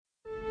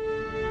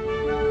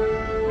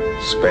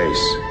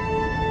Space,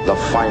 the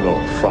final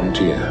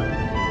frontier.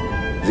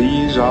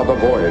 These are the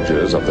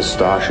voyages of the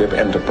Starship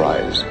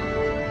Enterprise.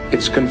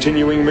 Its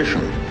continuing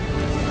mission: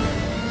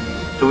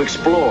 to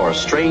explore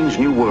strange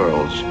new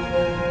worlds,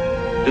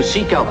 to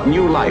seek out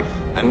new life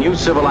and new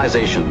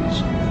civilizations,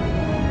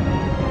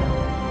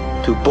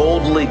 to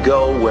boldly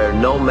go where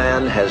no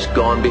man has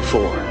gone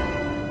before.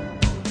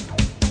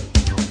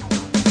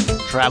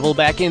 Travel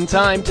back in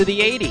time to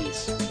the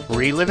 80s,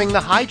 reliving the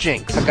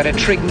hijinks. I've got a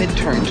trig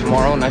midterm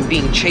tomorrow and I'm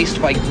being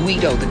chased by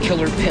Guido, the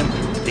killer pimp.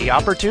 The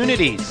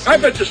opportunities. I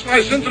bet you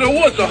slice into the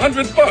woods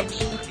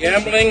 $100.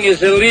 Gambling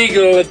is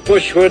illegal at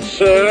Bushwood,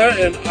 sir,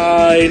 and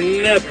I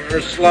never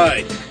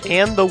slice.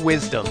 And the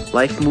wisdom.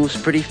 Life moves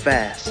pretty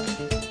fast.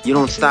 You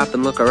don't stop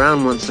and look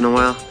around once in a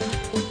while,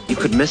 you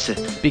could miss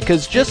it.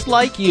 Because just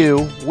like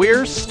you,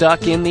 we're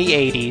stuck in the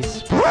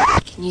 80s.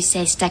 Can you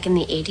say stuck in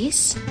the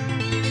 80s?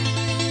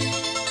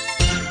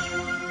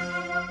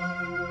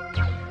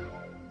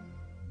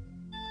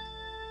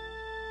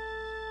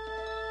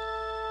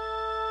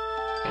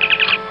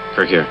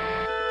 Kirk here.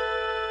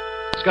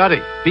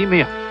 Scotty, beam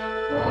me up.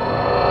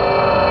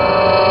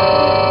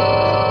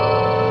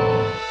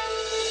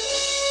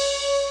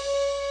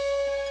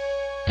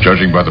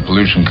 Judging by the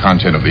pollution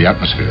content of the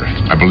atmosphere,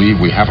 I believe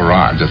we have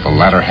arrived at the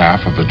latter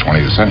half of the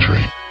 20th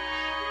century.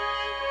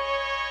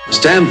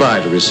 Stand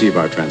by to receive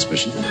our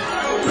transmission.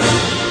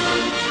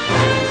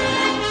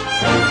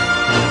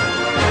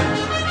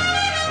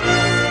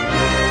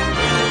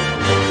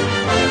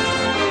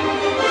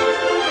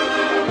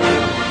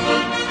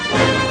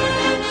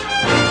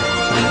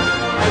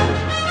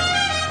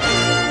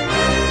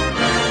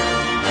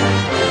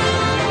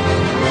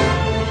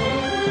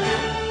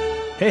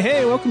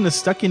 Hey, welcome to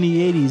Stuck in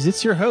the 80s.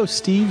 It's your host,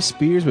 Steve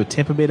Spears with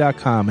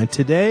TampaBay.com, and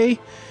today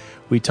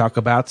we talk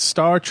about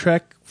Star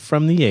Trek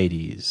from the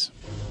 80s.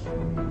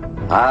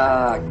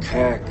 Ah,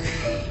 Kirk,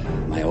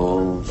 my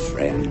old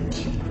friend.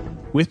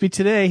 With me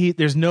today,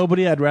 there's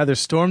nobody I'd rather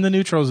storm the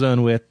neutral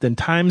zone with than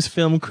Times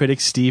film critic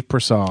Steve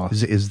Persall.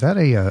 Is that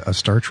a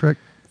Star Trek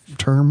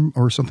term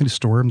or something, to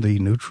storm the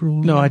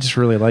neutral? No, I just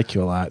really like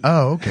you a lot.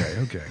 Oh,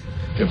 okay.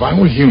 If I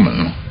were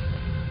human,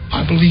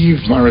 I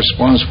believe my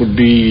response would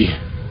be,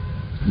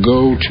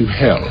 go to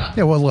hell.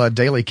 Yeah, well,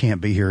 Daly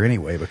can't be here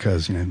anyway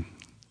because,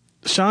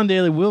 Sean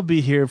Daly will be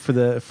here for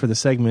the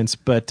segments,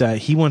 but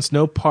he wants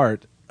no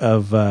part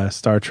of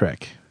Star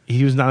Trek.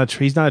 He's not a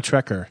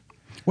Trekker.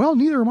 Well,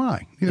 neither am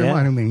I.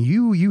 I mean,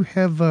 you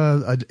have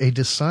a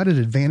decided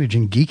advantage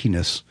in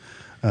geekiness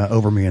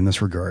over me in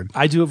this regard.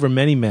 I do over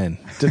many men.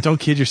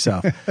 Don't kid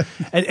yourself.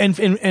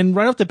 and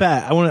right off the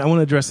bat, I want to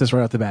address this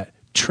right off the bat.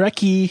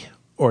 Trekkie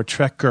or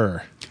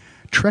Trekker?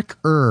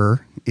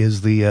 Trekker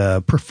is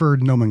the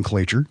preferred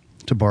nomenclature,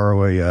 to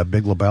borrow a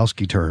Big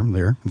Lebowski term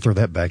there and throw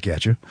that back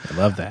at you. I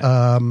love that.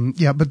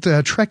 But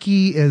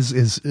Trekkie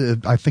is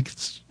I think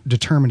it's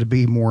determined to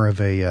be more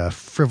of a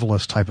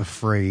frivolous type of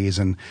phrase,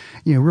 and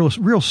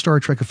real Star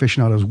Trek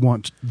aficionados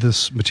want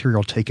this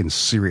material taken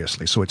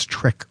seriously, so it's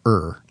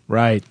Trekker.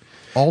 Right.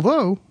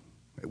 Although,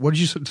 what did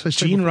you say?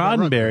 Gene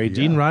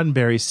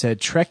Roddenberry said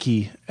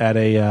Trekkie at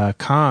a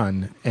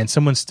con, and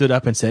someone stood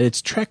up and said,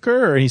 "It's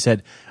Trekker," and he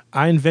said,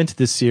 "I invented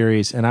this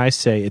series, and I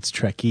say it's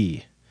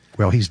Trekkie."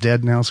 Well, he's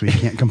dead now, so he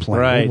can't complain.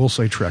 Right. We'll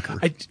say Trekker.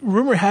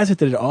 Rumor has it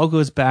that it all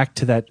goes back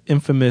to that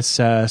infamous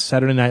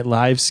Saturday Night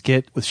Live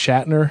skit with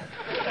Shatner.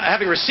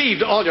 Having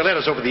received all your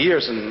letters over the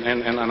years, and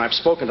I've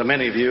spoken to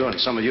many of you, and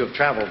some of you have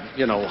traveled,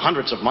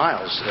 hundreds of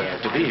miles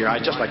to be here,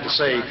 I'd just like to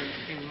say,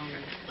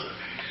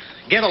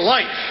 get a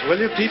life, will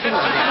you, people?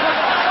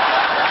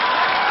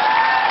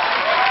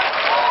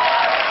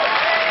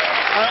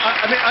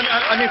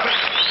 I mean,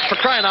 for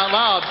crying out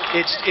loud,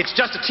 it's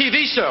just a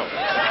TV show.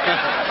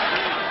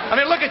 I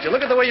mean, look at you.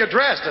 Look at the way you're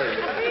dressed.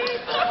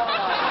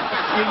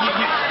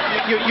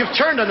 You've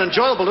turned an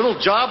enjoyable little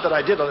job that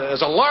I did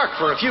as a lark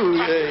for a few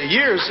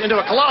years into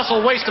a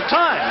colossal waste of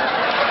time.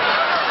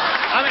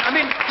 I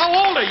mean, how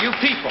old are you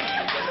people?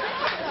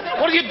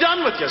 What have you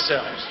done with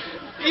yourselves?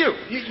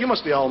 You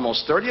must be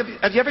almost 30.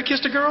 Have you ever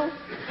kissed a girl?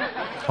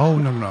 Oh,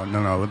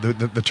 no.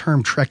 The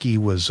term Trekkie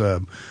was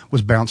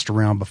bounced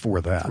around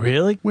before that.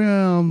 Really?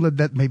 Well,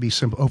 that may be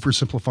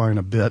oversimplifying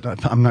a bit.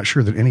 I'm not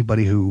sure that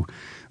anybody who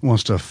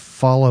wants to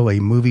follow a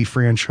movie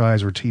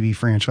franchise or TV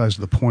franchise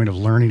to the point of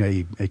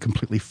learning a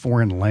completely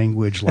foreign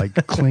language like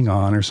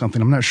Klingon or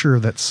something, I'm not sure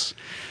that's...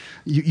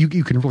 You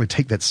can really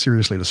take that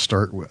seriously to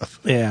start with.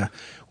 Yeah.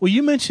 Well,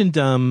 you mentioned...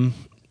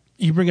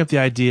 you bring up the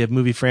idea of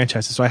movie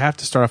franchises, so I have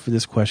to start off with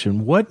this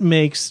question. What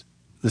makes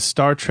the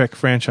Star Trek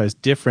franchise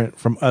different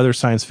from other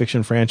science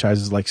fiction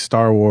franchises like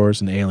Star Wars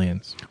and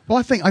Aliens? Well,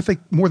 I think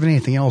more than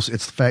anything else,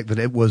 it's the fact that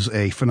it was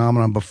a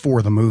phenomenon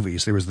before the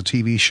movies. There was the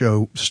TV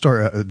show that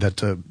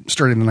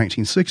started in the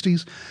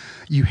 1960s.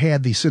 You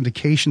had the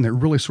syndication that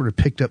really sort of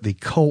picked up the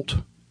cult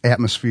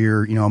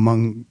atmosphere,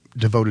 among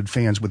devoted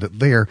fans with it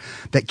there,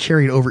 that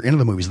carried over into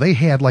the movies. They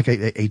had like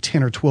a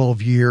 10 or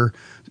 12 year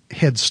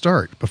head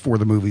start before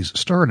the movies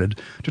started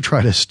to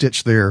try to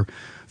stitch their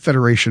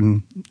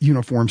Federation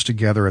uniforms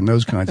together and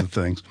those kinds of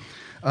things.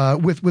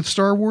 With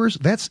Star Wars,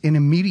 that's an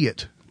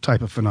immediate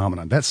type of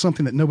phenomenon. That's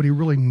something that nobody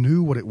really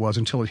knew what it was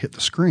until it hit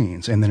the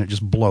screens, and then it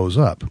just blows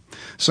up.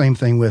 Same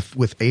thing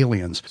with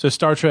Aliens. So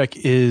Star Trek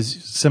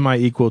is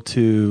semi-equal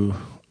to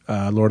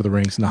Lord of the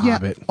Rings and The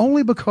Hobbit.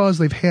 Only because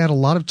they've had a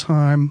lot of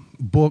time,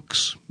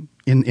 books,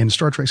 in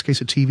Star Trek's case,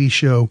 a TV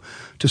show,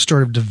 to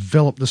sort of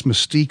develop this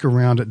mystique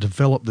around it,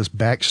 develop this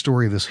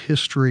backstory, this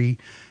history,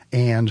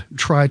 and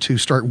try to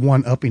start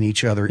one-upping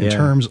each other in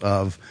terms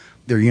of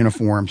their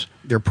uniforms,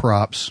 their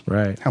props,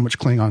 how much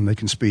Klingon they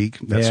can speak,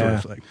 that sort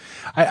of thing.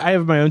 I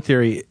have my own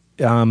theory.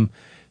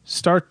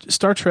 Star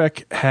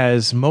Trek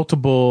has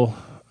multiple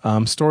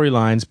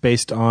storylines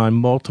based on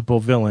multiple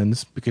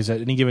villains, because at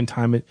any given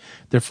time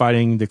they're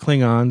fighting the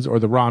Klingons or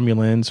the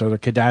Romulans or the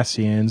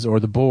Cardassians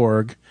or the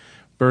Borg,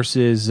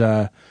 versus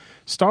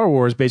Star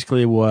Wars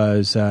basically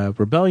was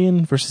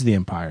Rebellion versus the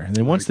Empire. And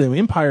then once the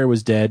Empire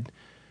was dead,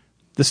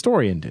 the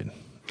story ended.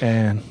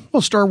 And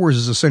Star Wars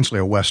is essentially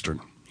a Western.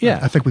 Yeah.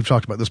 I think we've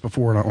talked about this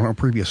before on a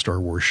previous Star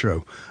Wars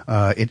show.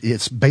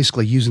 It's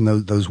basically using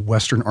those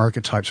Western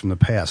archetypes from the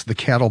past, the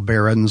cattle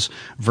barons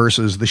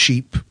versus the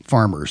sheep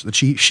farmers, the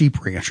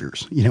sheep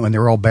ranchers, and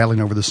they're all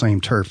battling over the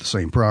same turf, the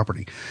same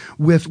property.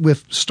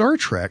 With Star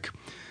Trek,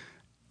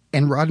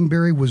 and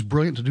Roddenberry was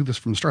brilliant to do this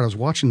from the start. I was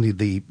watching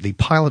the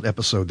pilot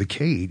episode, The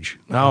Cage.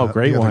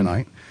 Great the one.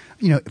 Other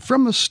night.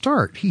 From the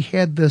start, he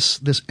had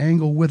this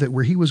angle with it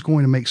where he was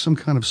going to make some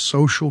kind of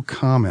social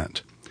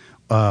comment.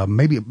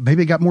 Maybe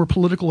it got more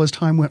political as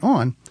time went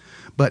on,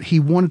 but he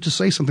wanted to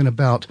say something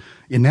about,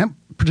 in that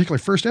particular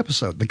first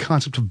episode, the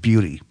concept of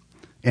beauty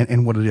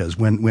and what it is.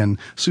 When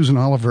Susan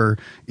Oliver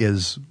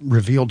is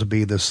revealed to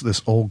be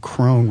this old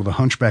crone with a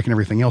hunchback and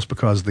everything else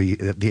because the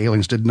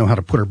aliens didn't know how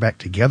to put her back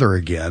together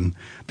again,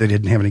 they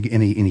didn't have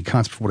any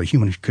concept of what a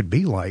human could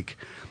be like.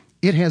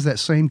 It has that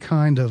same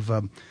kind of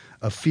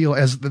a feel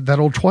as that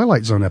old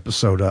Twilight Zone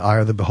episode, Eye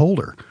of the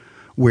Beholder,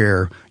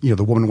 where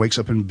the woman wakes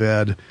up in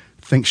bed,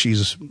 thinks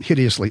she's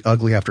hideously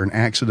ugly after an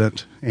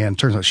accident, and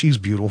turns out she's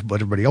beautiful,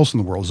 but everybody else in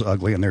the world is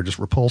ugly, and they're just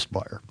repulsed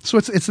by her. So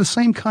it's the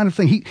same kind of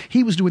thing.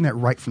 He was doing that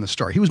right from the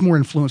start. He was more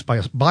influenced by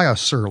a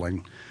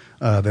Serling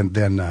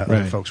than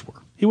other folks were.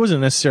 He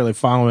wasn't necessarily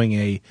following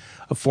a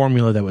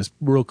formula that was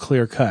real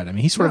clear cut. I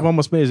mean, he sort of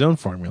almost made his own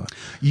formula.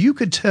 You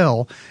could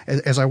tell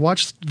as I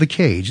watched The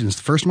Cage, and it's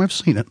the first time I've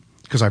seen it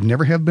because I've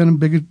never have been a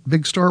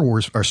big Star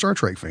Wars or Star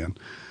Trek fan.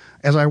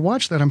 As I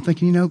watch that, I'm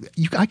thinking,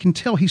 I can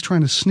tell he's trying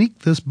to sneak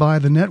this by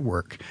the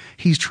network.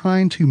 He's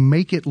trying to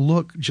make it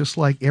look just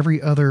like every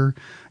other,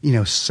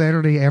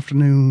 Saturday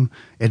afternoon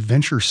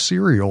adventure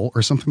serial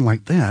or something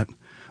like that.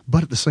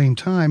 But at the same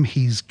time,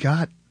 he's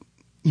got,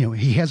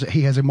 he has a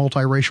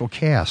multiracial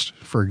cast,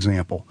 for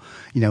example,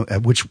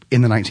 which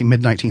in the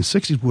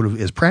mid-1960s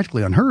is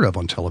practically unheard of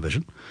on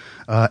television.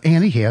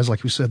 And he has,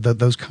 like we said,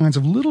 those kinds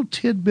of little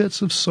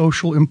tidbits of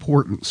social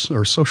importance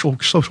or social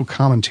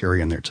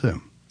commentary in there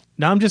too.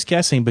 Now, I'm just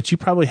guessing, but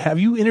have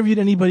you interviewed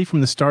anybody from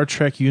the Star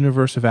Trek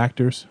universe of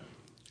actors?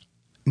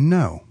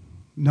 No,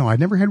 I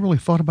never had really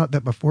thought about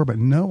that before, but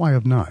no, I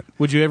have not.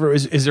 Would you ever,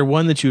 is there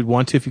one that you would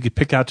want to, if you could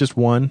pick out just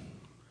one?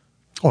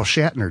 Oh,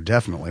 Shatner,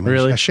 definitely.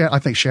 Really? I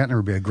think Shatner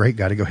would be a great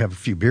guy to go have a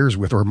few beers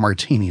with, or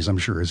martinis, I'm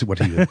sure, is what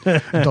he did.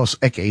 Dos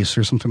Equis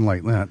or something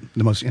like that.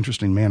 The most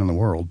interesting man in the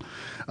world.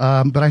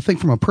 But I think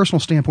from a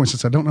personal standpoint,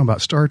 since I don't know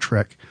about Star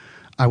Trek,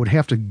 I would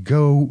have to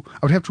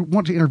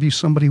want to interview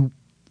somebody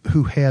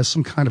who has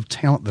some kind of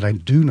talent that I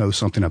do know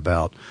something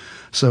about.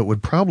 So it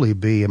would probably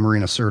be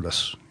Marina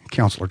Sirtis,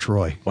 Counselor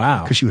Troy.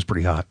 Wow. Because she was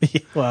pretty hot.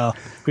 Well,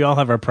 we all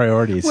have our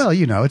priorities. Well,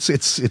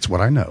 it's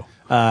what I know.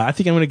 I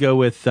think I'm going to go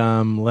with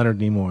Leonard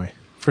Nimoy.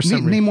 For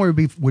some reason.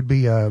 Nimoy would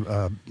be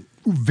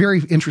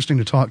very interesting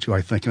to talk to,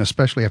 I think, and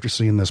especially after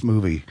seeing this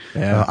movie.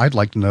 Yeah. I'd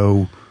like to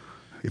know,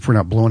 if we're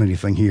not blowing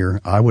anything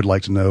here, I would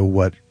like to know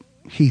what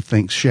he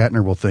thinks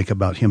Shatner will think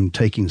about him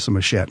taking some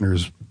of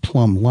Shatner's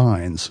plumb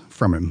lines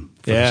from him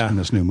in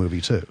this new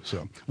movie too.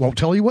 So won't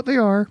tell you what they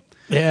are.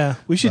 Yeah,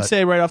 we should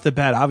say right off the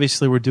bat,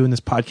 obviously we're doing this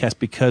podcast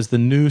because the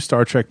new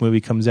Star Trek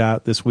movie comes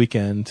out this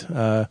weekend,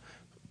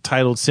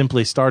 titled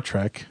simply Star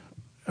Trek,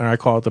 and I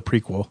call it the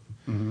prequel.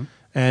 Mm-hmm.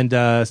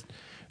 And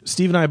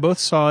Steve and I both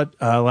saw it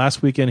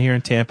last weekend here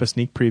in Tampa,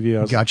 sneak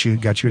preview. Got you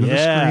into the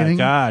screening.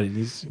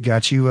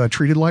 Got you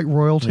treated like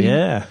royalty.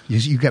 Yeah.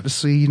 You got to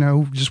see,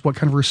 just what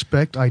kind of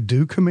respect I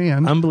do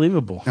command.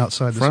 Unbelievable.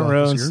 Outside this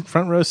office here.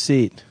 Front row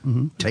seat.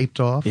 Mm-hmm. Taped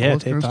off. Yeah,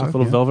 taped off,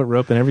 little velvet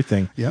rope and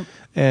everything. Yep.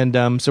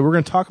 And so we're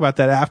going to talk about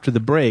that after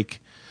the break.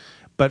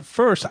 But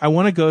first, I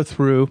want to go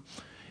through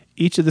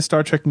each of the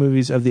Star Trek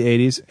movies of the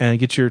 80s and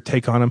get your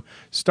take on them,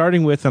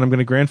 starting with, and I'm going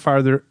to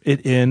grandfather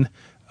it in,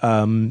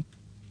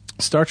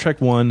 Star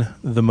Trek I,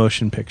 the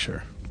motion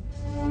picture.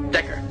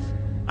 Decker,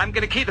 I'm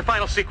going to key the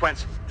final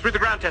sequence through the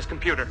ground test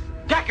computer.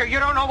 Decker, you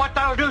don't know what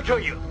that'll do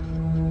to you.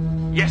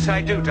 Yes,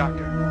 I do,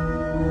 Doctor.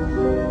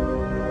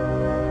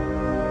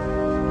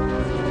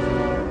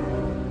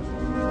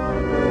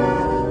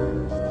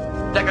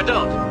 Decker,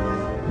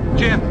 don't.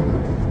 Jim,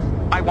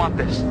 I want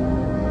this.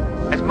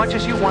 As much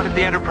as you wanted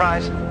the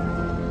Enterprise,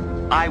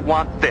 I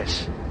want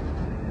this.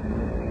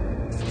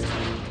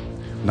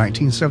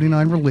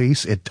 1979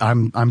 release.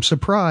 I'm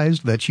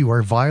surprised that you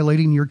are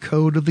violating your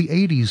code of the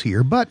 80s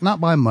here, but not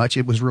by much.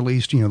 It was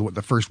released,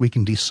 the first week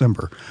in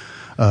December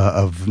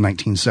of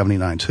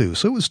 1979 too.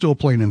 So it was still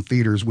playing in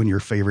theaters when your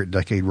favorite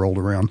decade rolled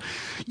around.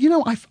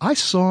 I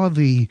saw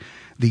the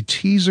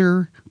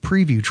teaser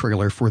preview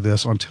trailer for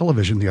this on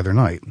television the other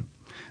night,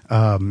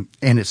 and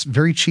it's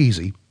very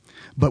cheesy.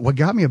 But what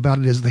got me about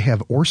it is they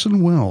have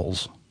Orson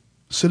Welles,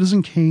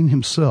 Citizen Kane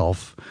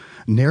himself,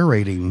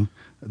 narrating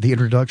the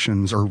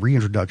introductions or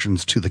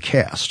reintroductions to the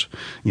cast.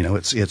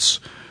 It's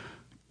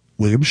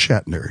William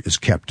Shatner is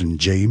Captain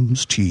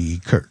James T.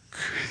 Kirk.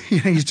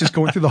 He's just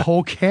going through the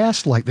whole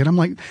cast like that. I'm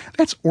like,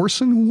 that's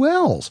Orson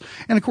Welles.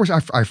 And of course,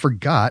 I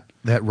forgot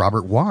that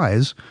Robert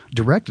Wise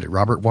directed it.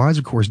 Robert Wise,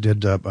 of course, did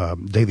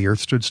Day the Earth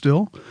Stood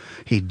Still.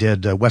 He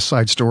did West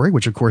Side Story,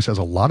 which of course has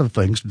a lot of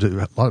things to do,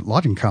 a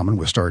lot in common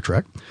with Star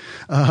Trek,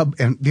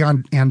 and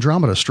the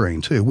Andromeda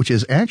Strain too, which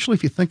is actually,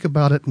 if you think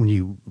about it,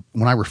 when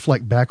I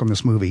reflect back on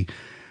this movie,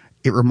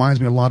 it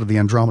reminds me a lot of the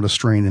Andromeda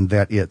Strain in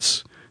that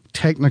it's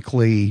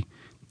technically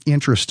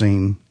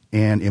interesting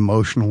and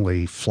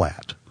emotionally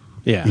flat.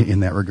 Yeah. In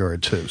that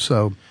regard too.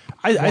 So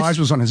Wise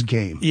was on his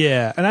game.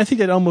 Yeah, and I think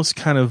that almost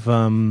kind of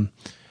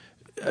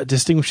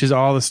distinguishes a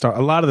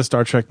lot of the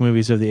Star Trek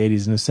movies of the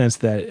 80s in the sense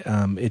that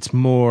it's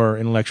more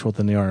intellectual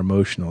than they are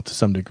emotional to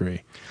some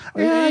degree.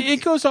 Yeah, it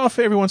goes off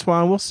every once in a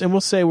while, and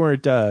we'll say where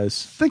it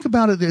does. Think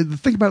about it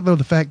though,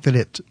 the fact that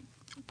it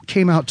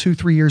came out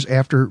 2-3 years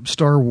after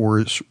Star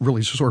Wars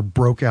really sort of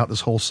broke out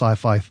this whole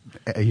sci-fi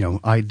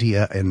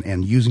idea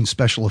and using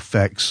special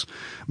effects,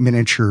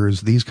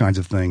 miniatures, these kinds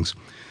of things.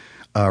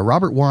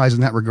 Robert Wise, in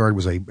that regard,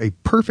 was a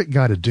perfect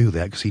guy to do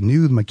that because he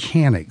knew the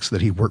mechanics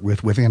that he worked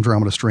with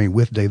Andromeda Strain,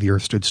 with Day the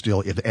Earth Stood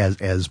Still,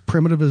 as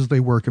primitive as they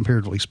were,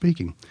 comparatively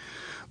speaking.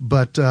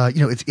 But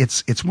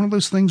it's one of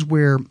those things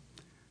where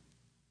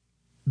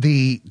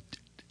the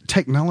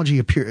technology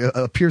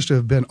appears to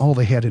have been all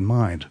they had in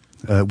mind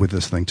with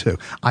this thing too.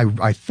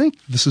 I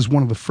think this is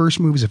one of the first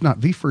movies, if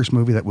not the first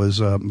movie, that was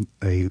a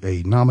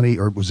nominee,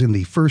 or was in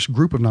the first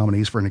group of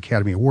nominees for an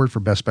Academy Award for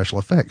Best Special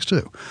Effects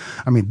too.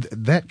 I mean,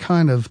 that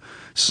kind of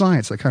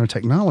science, that kind of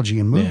technology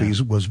in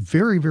movies was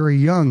very, very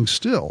young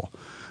still.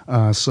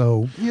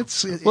 So it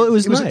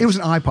was nice. It was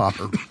an eye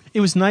popper.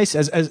 It was nice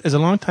as a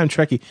longtime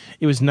Trekkie.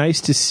 It was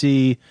nice to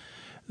see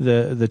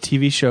the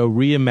TV show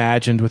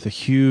reimagined with a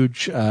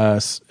huge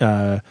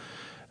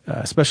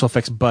special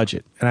effects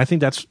budget, and I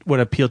think that's what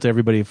appealed to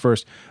everybody at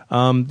first.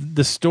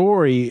 The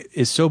story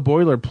is so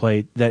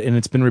boilerplate and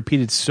it's been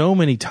repeated so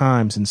many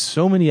times in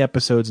so many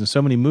episodes and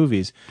so many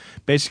movies.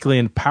 Basically,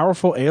 a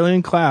powerful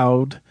alien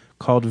cloud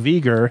called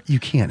Viger. You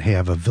can't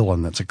have a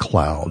villain that's a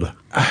cloud.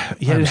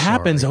 It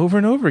happens over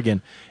and over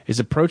again. Is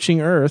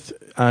approaching Earth,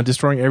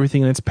 destroying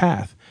everything in its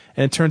path,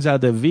 and it turns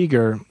out that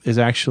Viger is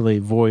actually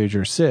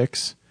Voyager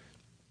 6,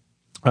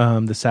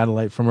 the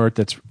satellite from Earth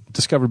that's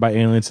discovered by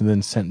aliens and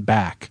then sent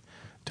back.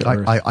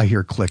 I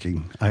hear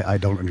clicking. I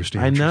don't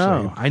understand.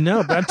 I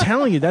know, but I'm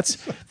telling you,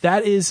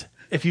 that is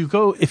if you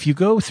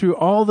go through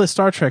all the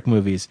Star Trek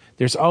movies,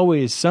 there's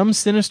always some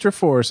sinister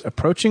force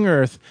approaching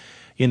Earth,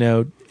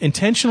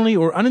 intentionally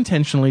or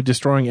unintentionally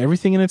destroying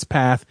everything in its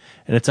path,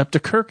 and it's up to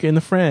Kirk and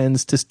the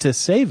friends to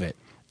save it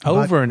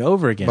over and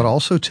over again. But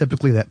also,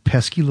 typically, that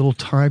pesky little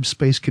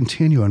time-space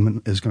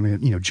continuum is going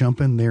to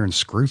jump in there and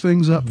screw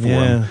things up for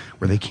them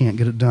where they can't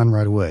get it done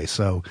right away.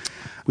 So.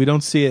 We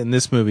don't see it in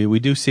this movie. We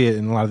do see it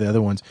in a lot of the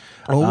other ones.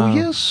 Oh,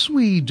 yes,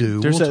 we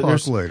do. We'll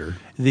talk later.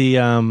 The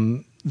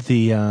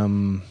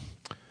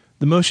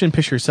motion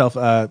picture itself,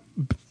 kind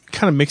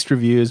of mixed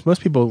reviews. Most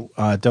people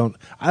don't.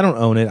 I don't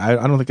own it. I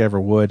don't think I ever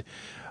would.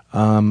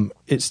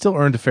 It still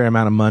earned a fair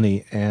amount of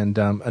money and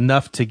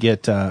enough to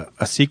get a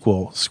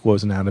sequel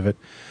squozen out of it.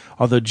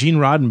 Although Gene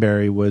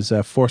Roddenberry was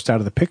forced out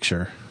of the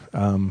picture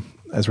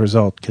as a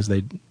result because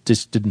they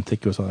just didn't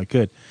think it was all that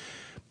good.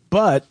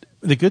 But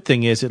the good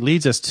thing is it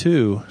leads us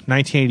to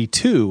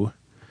 1982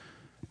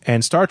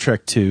 and Star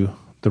Trek II,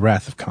 The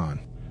Wrath of Khan.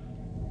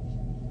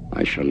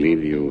 I shall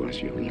leave you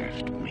as you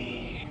left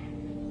me,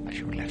 as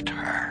you left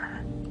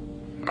her,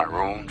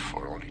 marooned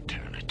for all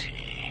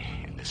eternity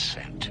in the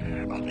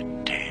center of a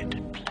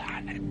dead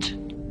planet.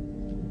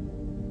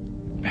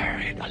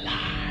 Buried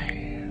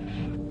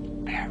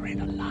alive. Buried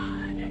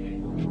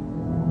alive.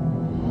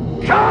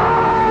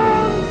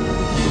 Khan!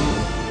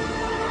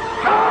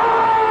 Khan!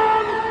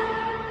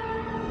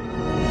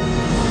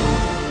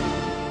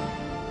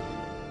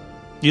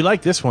 You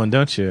like this one,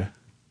 don't you?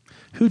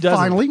 Who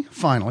doesn't?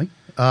 Finally.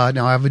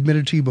 Now, I've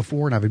admitted to you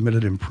before, and I've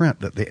admitted in print,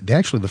 that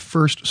the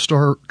first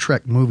Star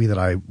Trek movie that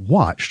I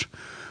watched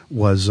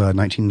was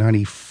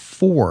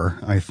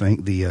 1994, I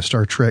think, the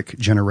Star Trek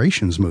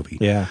Generations movie.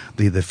 Yeah.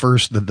 The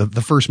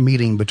first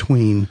meeting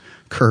between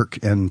Kirk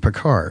and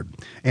Picard.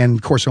 And,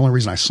 of course, the only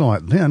reason I saw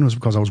it then was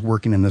because I was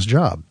working in this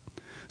job.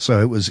 So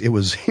it was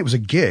a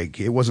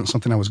gig. It wasn't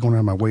something I was going out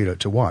of my way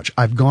to watch.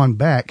 I've gone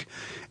back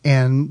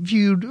and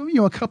viewed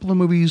a couple of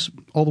movies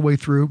all the way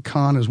through.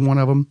 Khan is one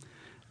of them.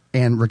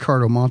 And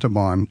Ricardo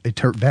Montalban,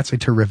 that's a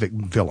terrific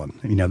villain.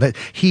 You know, that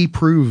he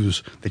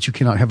proves that you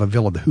cannot have a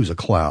villain who's a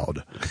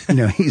cloud. You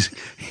know, he's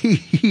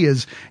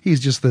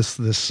just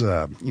this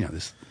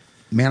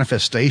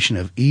manifestation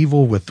of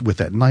evil with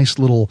that nice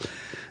little,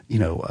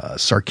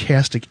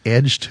 sarcastic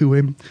edge to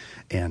him.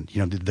 And,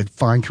 the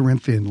fine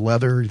Corinthian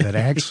leather, that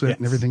accent yes.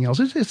 and everything else.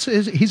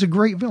 He's a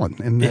great villain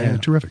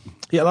and terrific.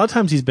 Yeah, a lot of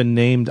times he's been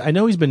named. I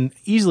know he's been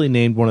easily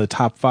named one of the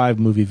top 5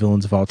 movie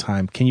villains of all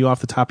time. Can you, off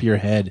the top of your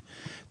head,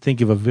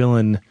 think of a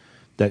villain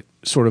that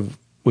sort of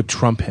would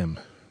trump him?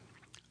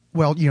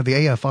 Well, the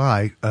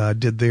AFI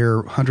did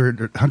their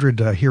 100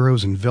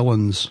 heroes and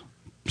villains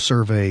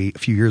survey a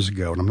few years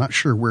ago, and I'm not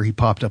sure where he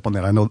popped up on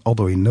that. I know,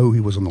 although I know he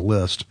was on the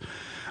list.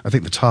 I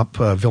think the top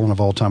villain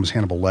of all time is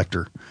Hannibal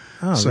Lecter.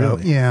 Oh, so,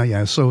 really?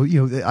 Yeah. So,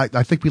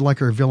 I think we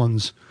like our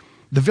villains.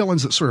 The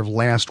villains that sort of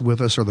last with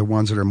us are the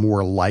ones that are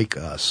more like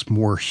us,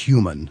 more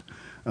human.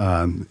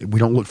 We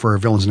don't look for our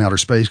villains in outer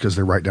space because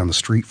they're right down the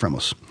street from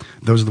us.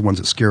 Those are the ones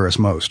that scare us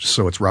most.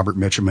 So it's Robert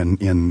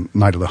Mitchum in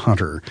Night of the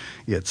Hunter.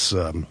 It's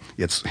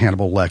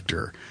Hannibal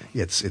Lecter.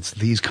 It's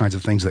these kinds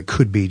of things that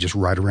could be just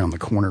right around the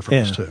corner from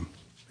us too.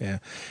 Yeah.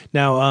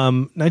 Now,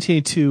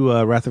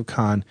 1982, Wrath of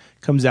Khan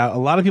comes out. A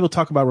lot of people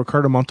talk about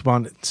Ricardo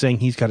Montalban saying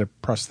he's got a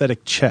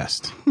prosthetic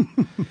chest.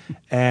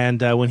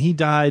 And when he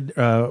died,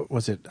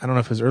 was it? I don't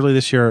know if it was early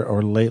this year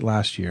or late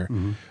last year.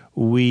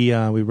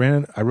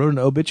 Mm-hmm. I wrote an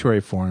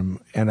obituary for him,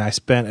 and I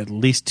spent at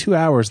least 2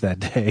 hours that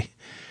day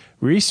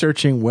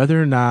researching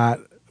whether or not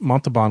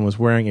Montalban was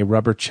wearing a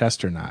rubber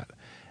chest or not.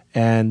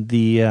 And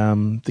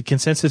the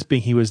consensus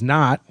being he was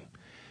not.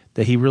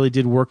 That he really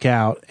did work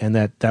out, and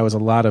that was a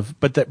lot of,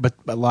 but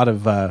a lot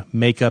of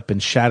makeup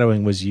and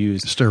shadowing was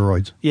used.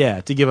 Steroids.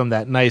 Yeah, to give him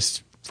that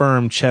nice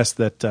firm chest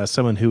that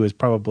someone who is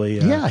probably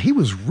he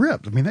was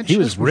ripped. I mean, that he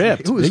was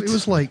ripped. It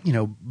was like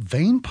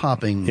vein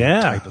popping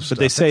type of stuff.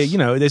 But they say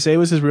it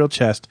was his real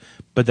chest,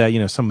 but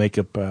that some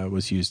makeup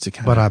was used to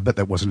kind of. But I bet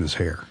that wasn't his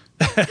hair.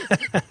 I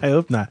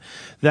hope not.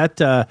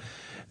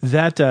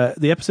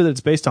 The episode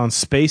that's based on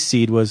Space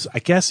Seed was, I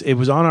guess, it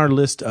was on our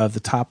list of the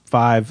top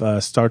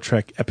 5 Star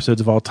Trek episodes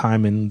of all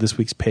time in this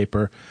week's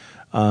paper,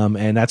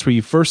 and that's where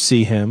you first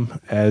see him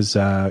as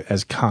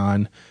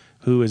Khan,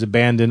 who is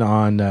abandoned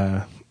on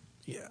not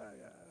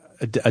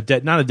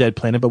a dead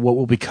planet, but what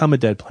will become a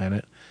dead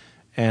planet,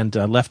 and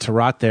left to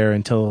rot there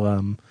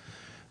until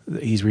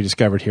he's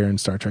rediscovered here in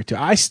Star Trek 2.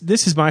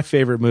 This is my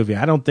favorite movie.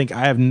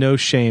 I have no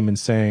shame in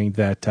saying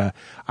that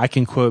I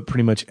can quote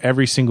pretty much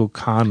every single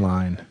Khan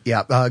line.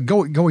 Yeah,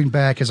 going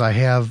back as I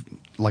have,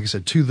 like I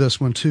said, to this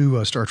one,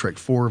 to Star Trek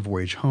 4,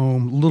 Voyage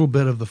Home, a little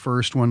bit of the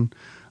first one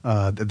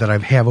that I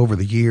have over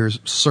the years.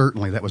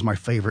 Certainly, that was my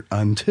favorite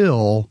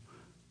until,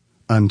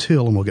 and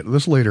we'll get to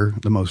this later,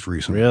 the most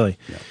recent. Really?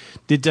 Yeah.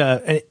 Did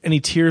any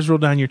tears roll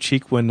down your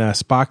cheek when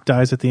Spock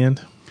dies at the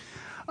end?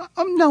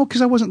 No,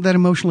 because I wasn't that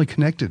emotionally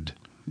connected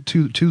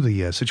to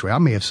the situation. I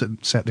may have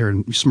sat there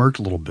and smirked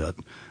a little bit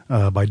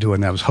by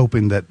doing that. I was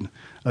hoping that,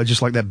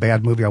 just like that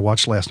bad movie I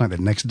watched last night, that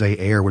Next Day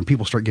Air, when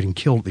people start getting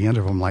killed at the end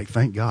of them, I'm like,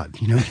 thank God,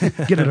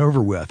 get it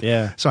over with.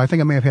 Yeah. So I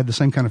think I may have had the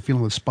same kind of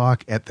feeling with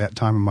Spock at that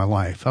time in my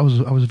life. I was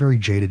a very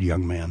jaded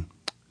young man.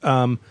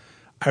 I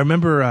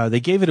remember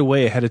they gave it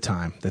away ahead of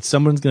time that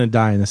someone's going to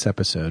die in this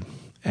episode,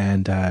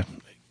 and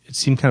it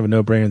seemed kind of a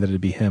no-brainer that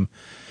it'd be him.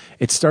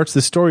 It starts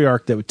the story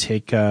arc that would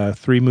take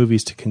 3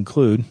 movies to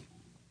conclude.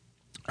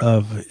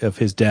 Of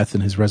his death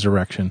and his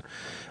resurrection,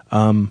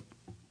 and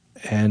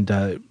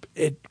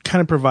it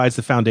kind of provides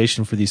the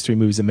foundation for these 3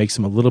 movies that makes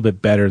them a little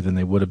bit better than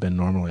they would have been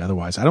normally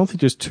otherwise. I don't think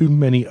there's too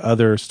many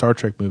other Star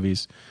Trek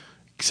movies,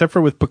 except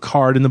for with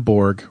Picard and the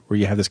Borg, where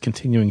you have this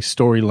continuing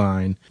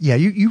storyline. Yeah,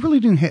 you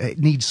really do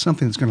need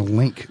something that's going to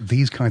link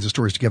these kinds of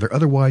stories together.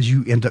 Otherwise,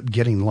 you end up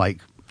getting like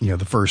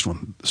the first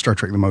one, Star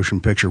Trek: The Motion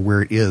Picture,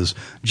 where it is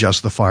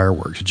just the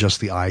fireworks, just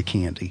the eye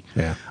candy.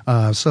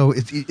 Yeah. So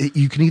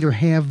you can either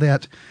have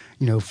that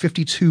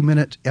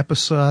 52-minute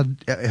episode,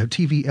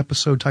 TV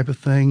episode type of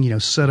thing,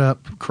 set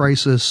up,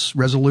 crisis,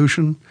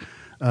 resolution,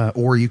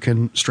 or you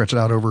can stretch it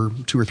out over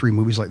 2 or 3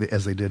 movies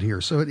as they did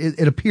here. So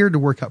it appeared to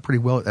work out pretty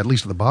well, at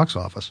least at the box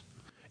office.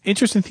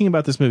 Interesting thing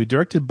about this movie,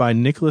 directed by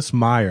Nicholas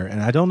Meyer,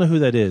 and I don't know who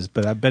that is,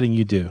 but I'm betting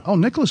you do. Oh,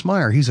 Nicholas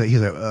Meyer, he's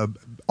a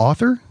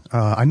author.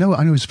 I know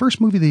his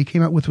first movie that he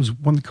came out with was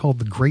one called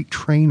The Great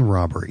Train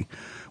Robbery,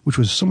 which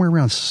was somewhere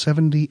around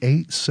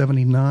 78,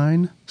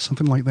 79,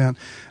 something like that.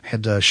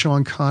 Had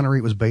Sean Connery.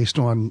 It was based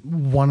on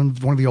one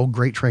of the old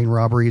Great Train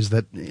robberies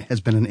that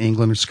has been in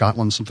England or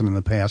Scotland, something in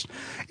the past.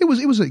 It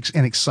was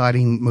an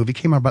exciting movie. It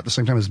came out about the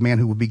same time as Man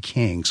Who Would Be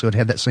King, so it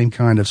had that same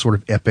kind of sort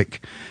of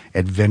epic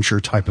adventure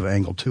type of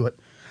angle to it.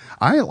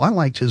 I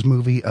liked his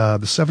movie, The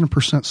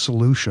 7%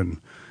 Solution.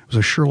 It was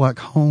a Sherlock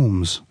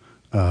Holmes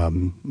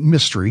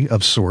mystery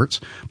of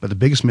sorts, but the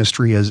biggest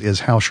mystery is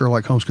how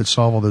Sherlock Holmes could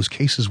solve all those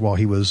cases while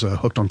he was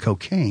hooked on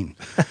cocaine.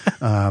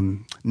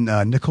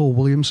 Nicole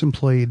Williamson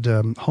played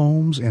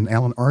Holmes, and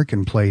Alan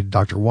Arkin played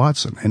Dr.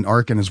 Watson. And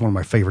Arkin is one of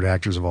my favorite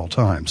actors of all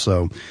time,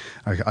 so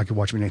I could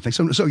watch him in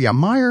anything. So yeah,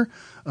 Meyer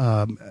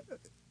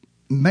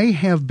may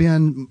have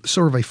been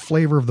sort of a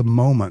flavor of the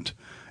moment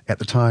at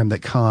the time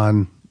that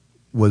Khan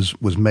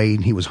was made,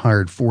 and he was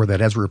hired for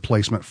that as a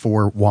replacement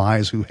for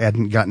Wise, who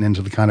hadn't gotten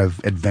into the kind of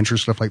adventure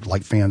stuff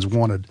like fans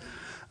wanted.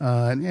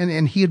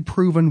 And he had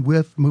proven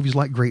with movies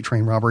like Great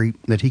Train Robbery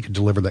that he could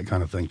deliver that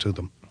kind of thing to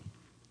them.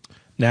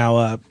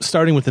 Now,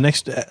 starting with the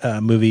next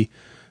movie,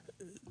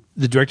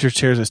 the director's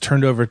chairs is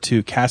turned over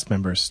to cast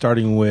members,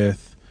 starting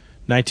with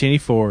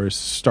 1984's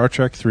Star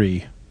Trek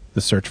III,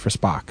 The Search for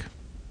Spock.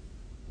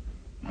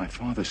 My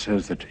father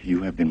says that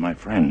you have been my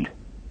friend.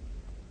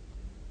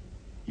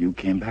 You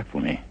came back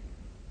for me.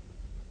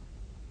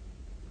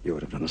 You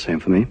would have done the same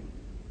for me?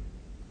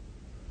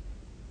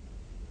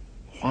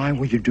 Why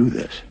would you do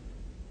this?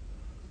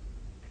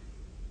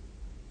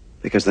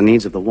 Because the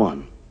needs of the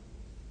one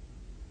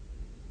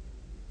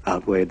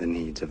outweighed the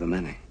needs of the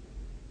many.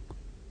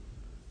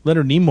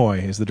 Leonard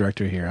Nimoy is the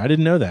director here. I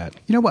didn't know that.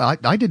 You know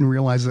what? I didn't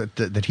realize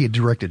that he had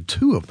directed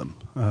 2 of them.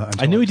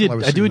 I knew he did.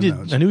 I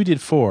knew he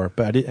did 4,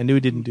 but I knew he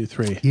didn't do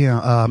 3.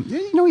 Yeah,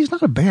 he's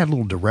not a bad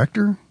little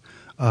director.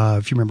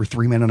 If you remember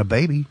 3 Men and a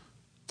Baby,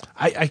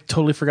 I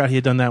totally forgot he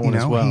had done that one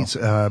as well. He's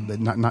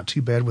not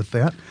too bad with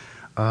that.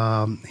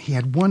 He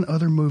had one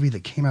other movie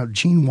that came out,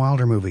 Gene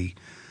Wilder movie,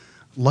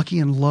 Lucky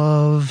in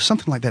Love,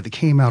 something like that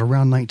came out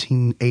around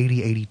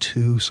 1980,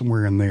 82,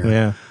 somewhere in there.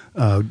 Yeah.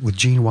 With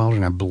Gene Wilder,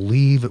 and I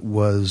believe it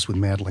was with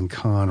Madeline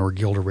Kahn or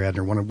Gilda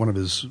Radner, one of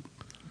his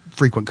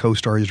frequent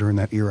co-stars during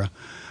that era.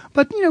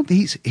 But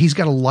he's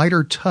got a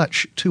lighter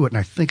touch to it, and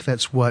I think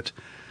that's what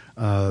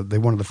they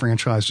wanted the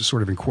franchise to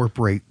sort of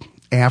incorporate.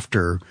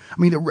 After, I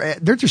mean,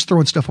 they're just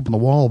throwing stuff up on the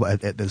wall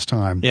at this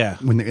time. Yeah.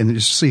 And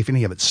just to see if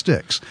any of it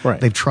sticks.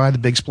 Right. They've tried the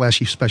big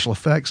splashy special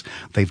effects.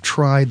 They've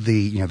tried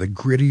the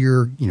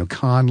grittier,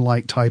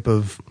 Khan-like type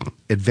of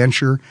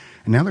adventure.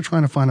 And now they're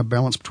trying to find a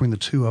balance between the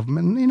two of them.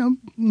 And,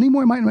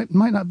 Nimoy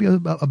might not be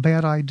a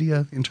bad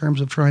idea in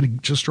terms of trying to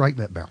just strike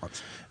that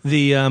balance.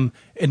 The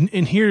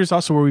and here's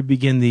also where we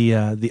begin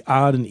the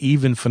odd and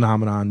even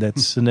phenomenon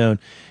that's known.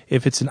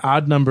 If it's an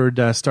odd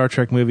numbered Star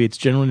Trek movie, it's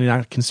generally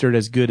not considered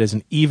as good as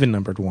an even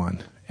numbered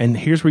one. And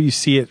here's where you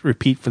see it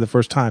repeat for the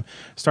first time.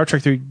 Star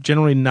Trek 3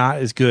 generally not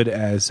as good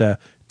as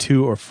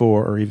 2 or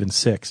 4 or even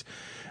 6.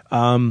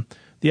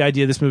 The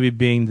idea of this movie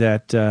being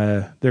that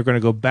they're going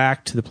to go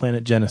back to the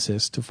planet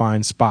Genesis to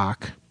find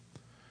Spock,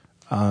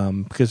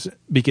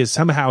 because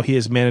somehow he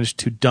has managed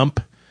to dump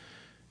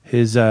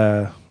his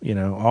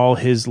all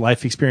his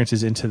life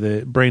experiences into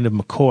the brain of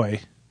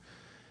McCoy,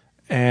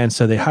 and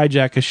so they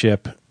hijack a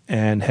ship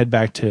and head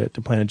back to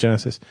planet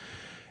Genesis,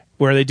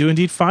 where they do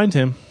indeed find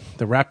him,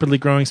 the rapidly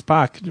growing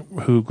Spock,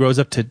 who grows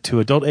up to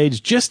adult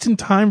age just in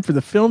time for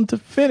the film to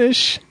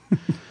finish.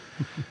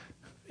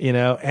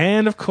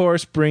 And of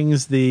course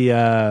brings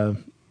the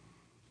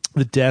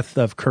death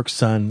of Kirk's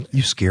son.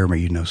 You scare me.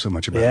 You know so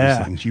much about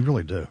these things. You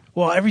really do.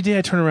 Well, every day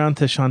I turn around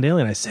to Sean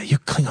Daly and I say, "You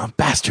Klingon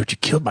bastard! You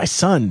killed my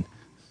son."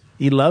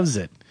 He loves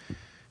it.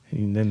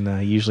 And then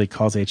he usually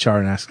calls HR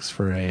and asks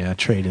for a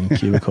trade in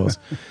cubicles.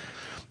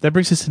 That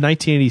brings us to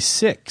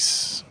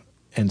 1986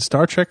 and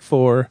Star Trek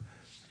IV,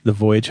 The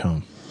Voyage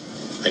Home.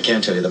 I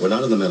can tell you that we're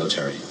not in the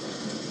military,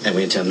 and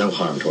we intend no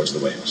harm towards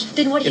the whales.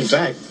 Then what do you In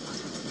fact,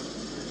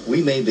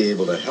 we may be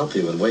able to help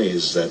you in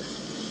ways that,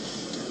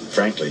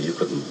 frankly, you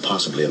couldn't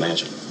possibly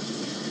imagine.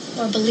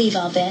 Or believe,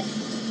 I'll bet.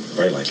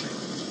 Very likely.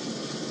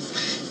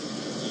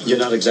 You're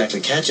not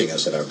exactly catching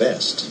us at our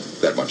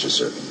best. That much is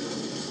certain.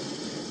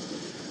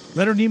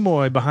 Leonard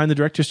Nimoy behind the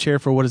director's chair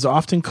for what is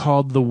often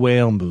called the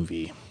Whale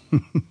movie.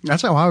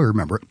 That's how I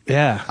remember it.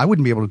 Yeah, I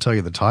wouldn't be able to tell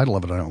you the title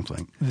of it. I don't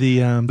think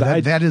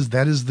that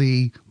is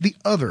the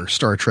other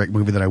Star Trek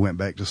movie that I went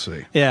back to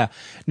see. Yeah.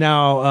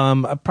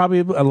 Now, probably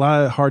a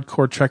lot of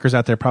hardcore Trekkers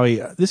out there probably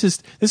this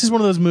is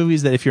one of those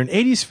movies that if you're an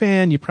 '80s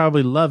fan, you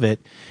probably love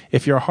it.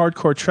 If you're a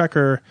hardcore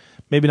Trekker,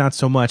 maybe not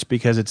so much,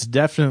 because it's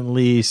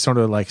definitely sort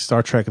of like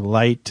Star Trek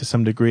light to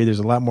some degree. There's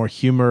a lot more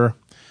humor.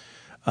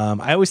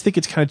 I always think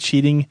it's kind of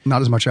cheating.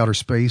 Not as much outer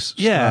space.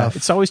 Yeah, stuff.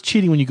 It's always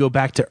cheating when you go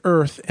back to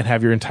Earth and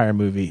have your entire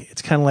movie.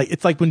 It's kind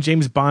of like when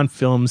James Bond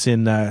films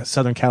in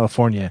Southern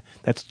California.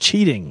 That's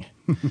cheating.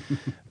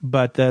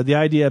 But the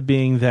idea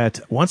being that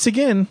once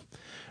again,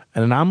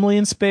 an anomaly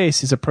in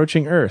space is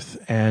approaching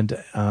Earth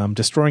and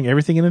destroying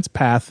everything in its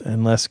path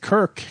unless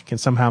Kirk can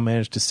somehow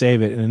manage to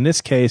save it. And in this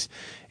case,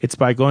 it's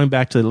by going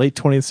back to the late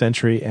 20th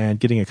century and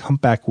getting a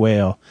humpback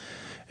whale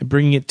and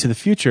bringing it to the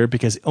future,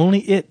 because only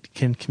it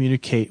can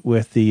communicate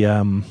with the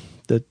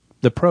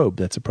probe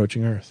that's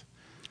approaching Earth.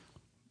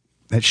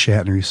 That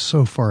Shatner is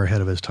so far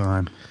ahead of his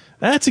time.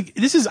 I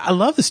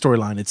love the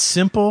storyline. It's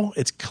simple.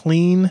 It's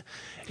clean.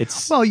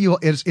 It's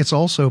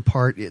also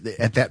part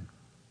at that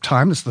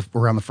time. It's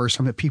around the first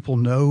time that people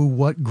know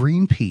what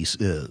Greenpeace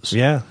is.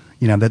 Yeah.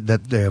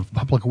 That the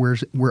public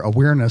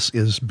awareness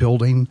is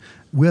building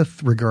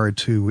with regard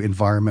to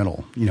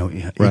environmental,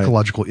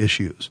 ecological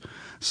issues.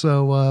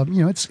 So,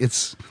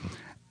 it's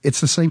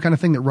the same kind of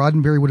thing that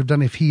Roddenberry would have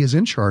done if he is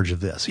in charge of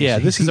this.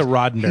 This is a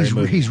Roddenberry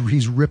movie.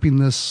 He's ripping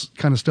this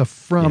kind of stuff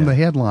from the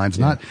headlines,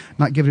 not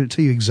giving it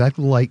to you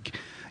exactly like,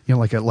 You know,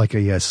 like a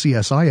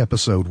CSI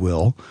episode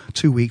will.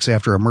 2 weeks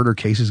after a murder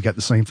case, he's got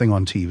the same thing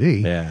on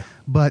TV. Yeah.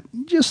 But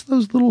just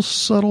those little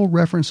subtle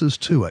references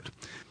to it.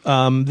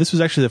 This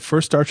was actually the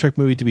first Star Trek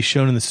movie to be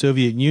shown in the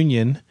Soviet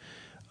Union.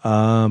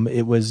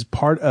 It was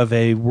part of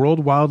a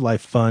World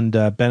Wildlife Fund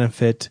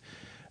benefit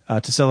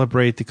to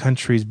celebrate the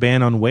country's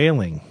ban on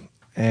whaling.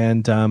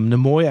 And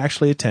Nimoy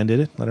actually attended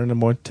it. Leonard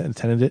Nimoy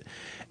attended it.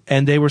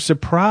 And they were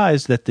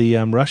surprised that the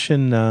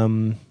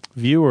Russian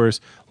viewers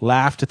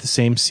laughed at the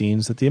same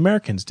scenes that the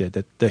Americans did,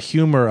 that the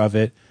humor of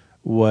it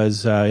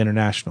was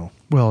international.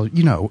 Well,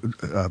 you know,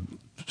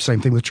 same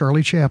thing with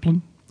Charlie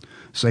Chaplin,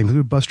 same thing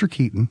with Buster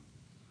Keaton.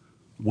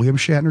 William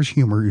Shatner's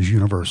humor is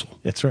universal.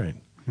 That's right.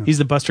 He's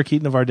the Buster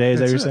Keaton of our day, is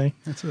that what you're saying?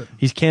 That's it.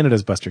 He's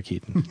Canada's Buster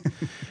Keaton.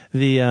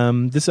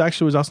 This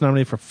actually was also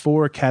nominated for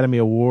 4 Academy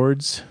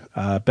Awards,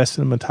 Best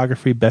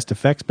Cinematography, Best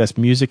Effects, Best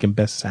Music, and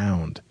Best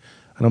Sound.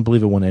 I don't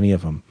believe it won any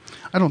of them.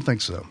 I don't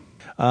think so.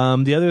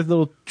 The other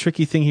little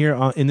tricky thing here,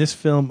 in this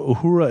film,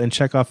 Uhura and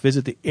Chekhov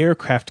visit the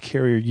aircraft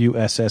carrier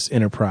USS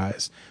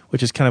Enterprise,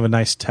 which is kind of a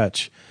nice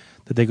touch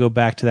that they go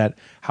back to that.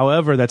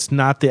 However, that's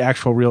not the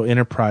actual real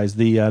Enterprise.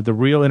 The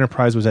real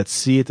Enterprise was at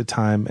sea at the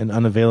time and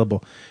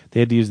unavailable. They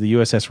had to use the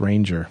USS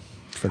Ranger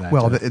for that.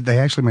 Well, they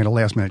actually made a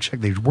last-minute check.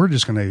 They were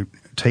just going to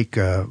take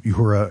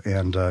Uhura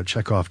and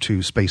Chekhov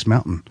to Space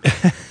Mountain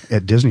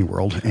at Disney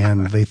World,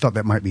 and they thought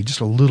that might be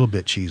just a little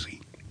bit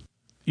cheesy.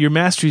 Your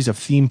masteries of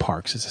theme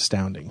parks is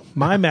astounding.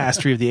 My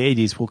mastery of the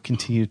 80s will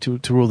continue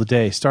to rule the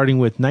day, starting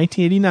with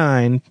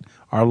 1989,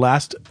 our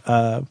last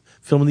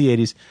film of the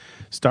 80s,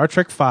 Star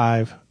Trek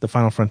V, The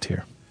Final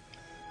Frontier.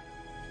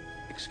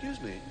 Excuse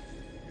me.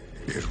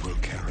 It will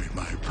carry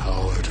my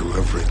power to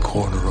every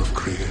corner of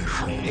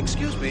creation.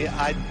 Excuse me,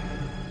 I'd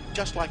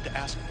just like to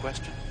ask a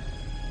question.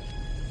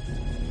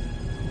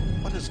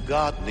 What does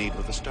God need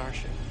with a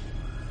starship?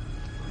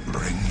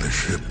 Bring the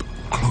ship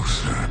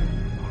closer.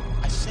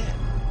 I said,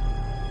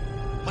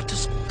 what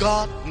does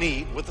God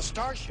need with a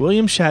starship?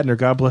 William Shatner,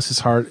 God bless his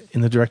heart, in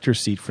the director's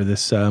seat for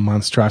this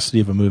monstrosity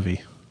of a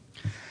movie.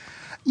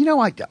 You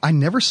know, I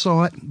never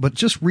saw it, but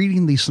just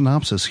reading the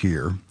synopsis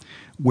here,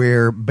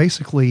 where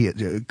basically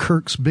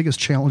Kirk's biggest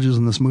challenges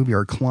in this movie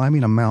are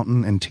climbing a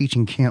mountain and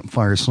teaching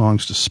campfire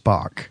songs to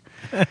Spock.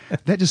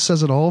 That just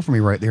says it all for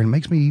me right there, and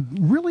makes me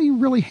really,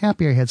 really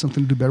happy I had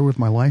something to do better with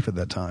my life at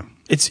that time.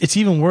 It's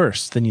even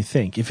worse than you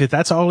think. If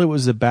that's all it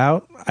was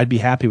about, I'd be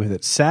happy with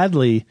it.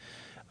 Sadly,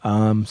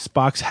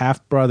 Spock's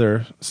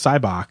half-brother,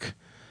 Sybok,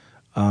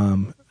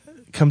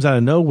 comes out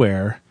of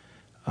nowhere,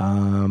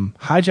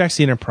 hijacks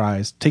the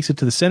Enterprise, takes it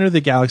to the center of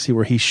the galaxy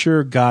where he's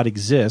sure God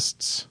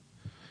exists,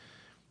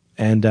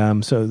 and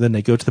so then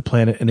they go to the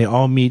planet and they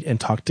all meet and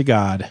talk to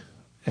God.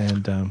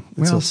 And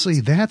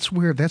that's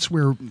where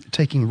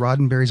taking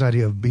Roddenberry's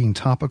idea of being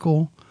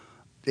topical,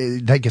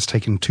 that gets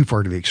taken too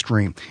far to the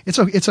extreme.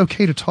 It's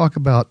okay to talk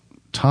about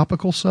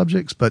topical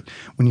subjects, but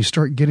when you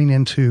start getting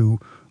into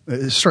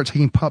start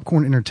taking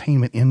popcorn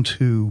entertainment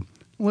into,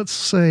 let's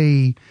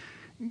say,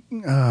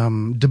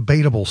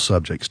 debatable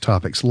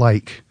topics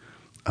like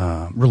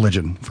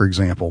religion, for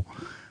example,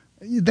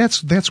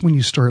 that's when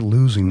you start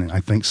losing, I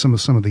think, some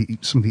of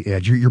the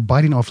edge. You're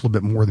biting off a little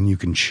bit more than you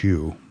can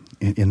chew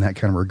in that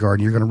kind of regard.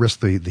 And you're going to risk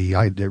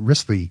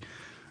the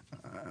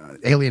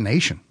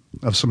alienation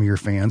of some of your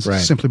fans,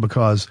 right, simply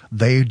because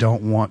they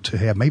don't want to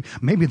have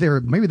maybe their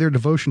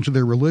devotion to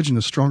their religion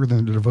is stronger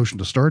than their devotion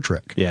to Star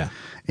Trek. Yeah,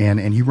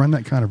 and you run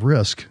that kind of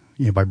risk,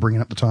 by bringing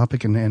up the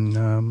topic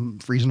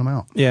and freezing them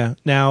out. Yeah.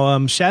 Now,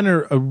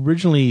 Shatner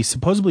originally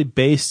supposedly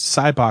based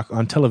Sybok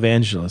on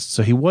televangelists,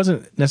 so he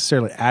wasn't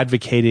necessarily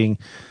advocating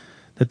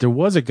that there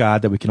was a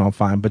God that we can all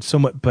find,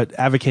 but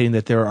advocating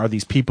that there are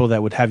these people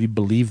that would have you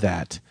believe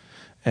that.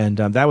 And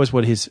that was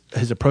what his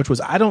approach was.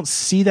 I don't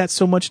see that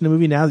so much in the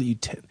movie now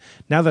that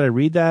now that I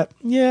read that.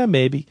 Yeah,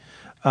 maybe.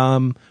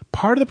 Part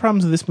of the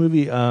problems of this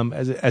movie,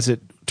 as it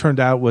turned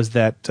out, was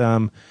that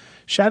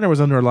Shatner was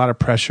under a lot of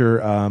pressure.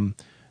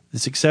 The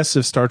success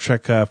of Star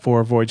Trek IV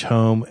Voyage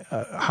Home,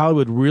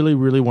 Hollywood really,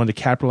 really wanted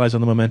to capitalize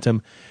on the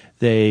momentum.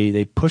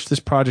 They pushed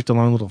this project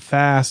along a little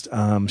fast.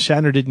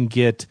 Shatner didn't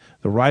get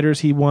the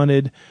writers he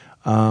wanted.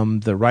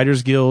 The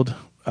Writers Guild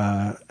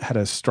had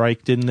a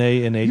strike, didn't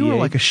they, in 88? You were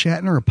like a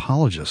Shatner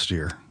apologist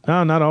here.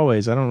 No, not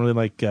always. I don't really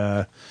like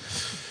any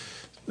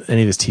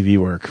of his TV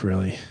work,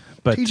 really.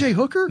 But T.J.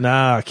 Hooker?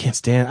 No, I can't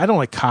stand. I don't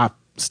like cop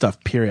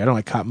stuff, period. I don't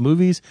like cop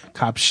movies,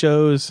 cop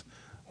shows,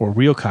 or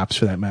real cops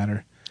for that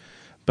matter.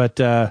 But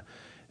the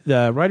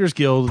Writers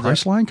Guild...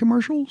 Priceline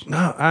commercials?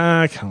 No,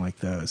 I kind of like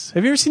those.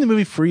 Have you ever seen the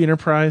movie Free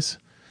Enterprise?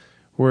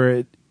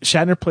 Where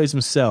Shatner plays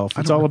himself.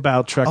 It's all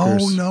about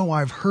truckers. Oh, no,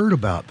 I've heard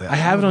about that. I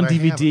have it on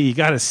DVD. You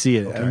got to see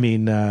it. Okay. I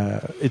mean,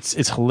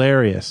 it's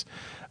hilarious.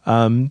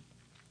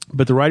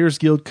 But the Writers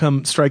Guild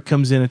strike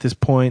comes in at this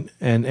point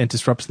and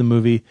disrupts the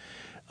movie.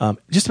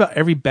 Just about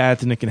every bad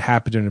thing that can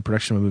happen during the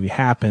production of a movie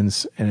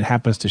happens, and it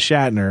happens to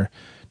Shatner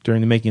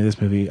during the making of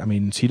this movie. I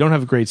mean, so you don't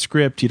have a great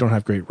script, you don't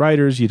have great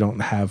writers, you don't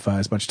have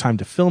as much time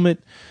to film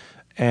it,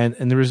 and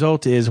the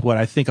result is what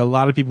I think a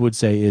lot of people would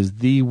say is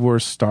the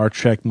worst Star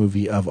Trek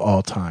movie of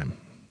all time.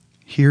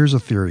 Here's a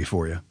theory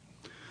for you.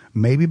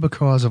 maybe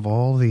because of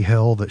all the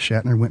hell that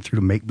Shatner went through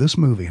to make this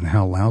movie and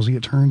how lousy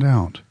it turned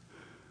out,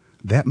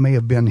 that may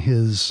have been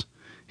his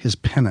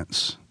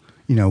penance.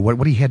 You know,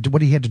 what he had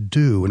to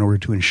do in order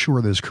to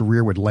ensure that his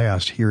career would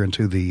last here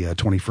into the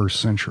 21st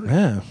century.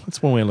 Yeah,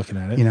 that's one way of looking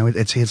at it. You know,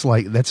 it's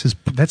like that's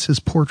his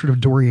portrait of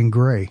Dorian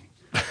Gray,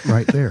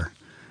 right there.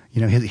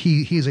 You know,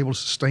 he is able to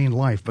sustain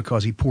life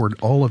because he poured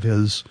all of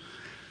his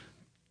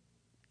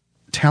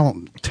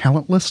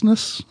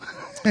talentlessness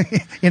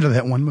into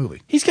that one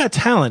movie. He's got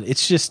talent.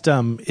 It's just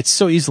it's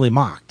so easily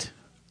mocked.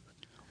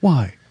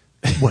 Why?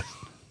 What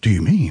do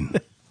you mean?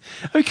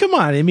 I mean, come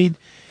on.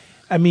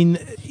 I mean,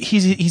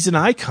 he's an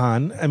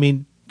icon. I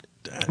mean,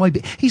 well,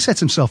 he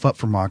sets himself up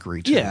for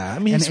mockery too. Yeah, I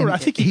mean, I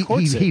think he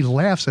courts it. He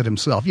laughs at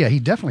himself. Yeah, he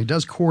definitely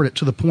does court it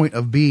to the point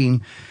of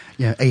being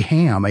a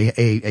ham,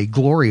 a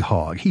glory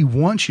hog. He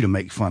wants you to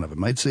make fun of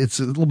him. It's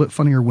a little bit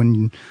funnier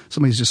when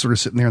somebody's just sort of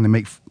sitting there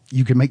and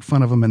you can make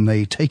fun of them and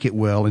they take it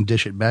well and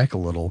dish it back a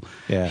little.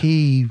 Yeah.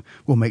 He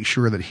will make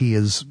sure that he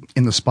is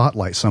in the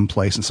spotlight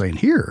someplace and saying,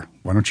 "Here,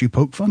 why don't you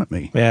poke fun at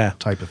me?" Yeah,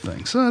 type of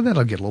thing. So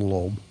that'll get a little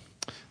old.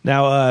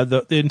 Now,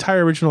 the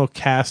entire original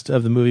cast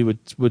of the movie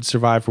would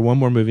survive for one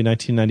more movie,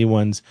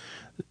 1991's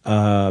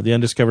The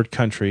Undiscovered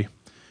Country,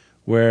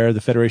 where the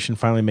Federation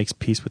finally makes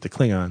peace with the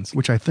Klingons.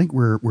 Which I think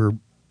we're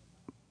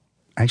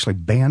actually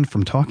banned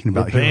from talking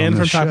about here on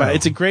this show.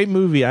 It's a great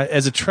movie.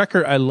 As a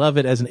Trekker, I love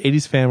it. As an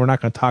 80s fan, we're not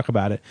going to talk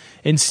about it.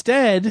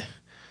 Instead,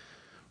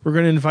 we're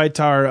going to invite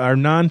our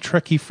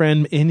non-Trekkie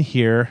friend in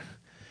here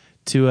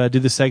to do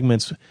the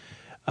segments.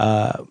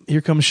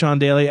 Here comes Sean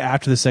Daly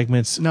after the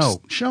segments.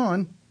 No,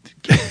 Sean...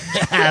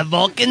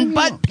 Vulcan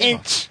butt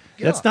pinch.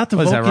 That's not the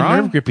Vulcan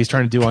nerve grip he's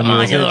trying to do on you.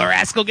 You little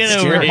rascal, get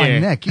over here. My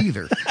neck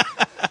either.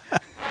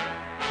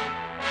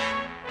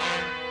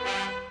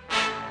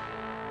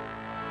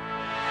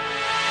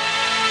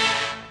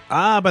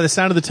 By the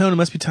sound of the tone, it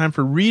must be time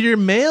for Reader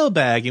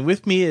Mailbag. And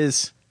with me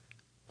is,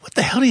 what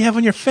the hell do you have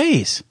on your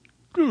face?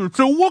 Dude, it's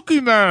a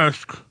Wookiee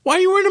mask. Why are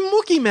you wearing a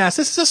Wookiee mask?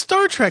 This is a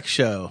Star Trek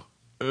show.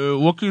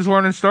 Wookiees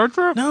wearing in Star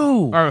Trek?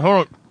 No. All right,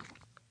 hold on.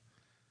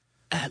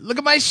 Look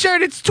at my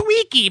shirt. It's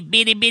Tweaky.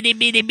 Bitty, bitty,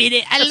 bitty,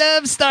 bitty. I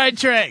love Star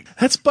Trek.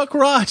 That's Buck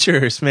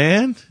Rogers,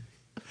 man.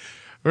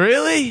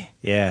 Really?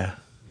 Yeah.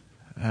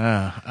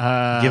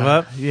 Give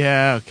up?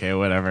 Yeah, okay,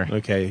 whatever.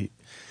 Okay.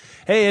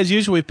 Hey, as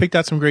usual, we picked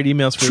out some great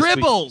emails for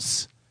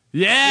Tribbles.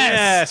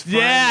 Yes.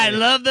 Yeah, I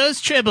love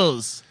those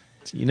Tribbles.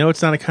 You know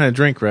it's not a kind of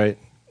drink, right?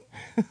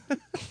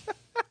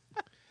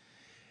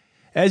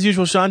 As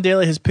usual, Sean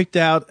Daly has picked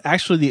out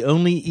actually the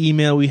only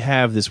email we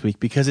have this week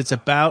because it's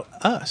about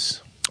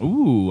us.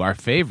 Ooh, our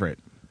favorite.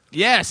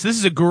 Yes, this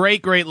is a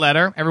great, great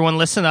letter. Everyone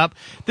listen up.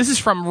 This is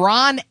from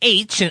Ron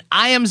H. in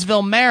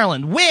Iamsville,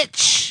 Maryland,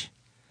 which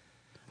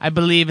I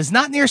believe is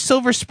not near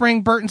Silver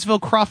Spring,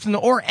 Burtonsville, Crofton,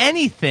 or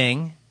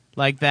anything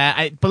like that.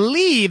 I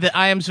believe that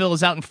Iamsville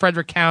is out in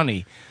Frederick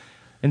County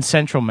in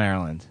central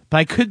Maryland, but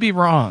I could be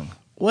wrong.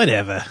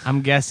 Whatever.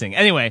 I'm guessing.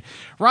 Anyway,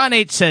 Ron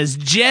H. says,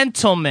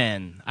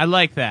 gentlemen. I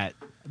like that.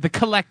 The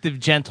collective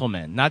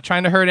gentlemen. Not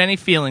trying to hurt any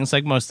feelings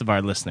like most of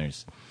our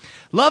listeners.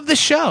 Love the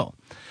show.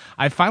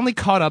 I finally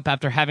caught up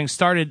after having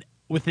started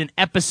with an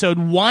episode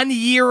 1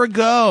 year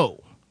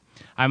ago.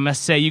 I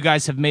must say, you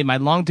guys have made my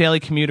long daily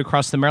commute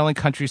across the Maryland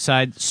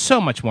countryside so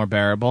much more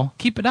bearable.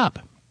 Keep it up.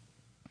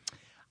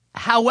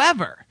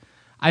 However,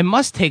 I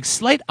must take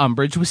slight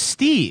umbrage with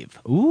Steve.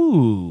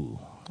 Ooh,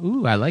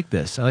 I like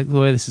this. I like the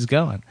way this is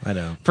going. I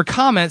know. For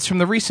comments from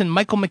the recent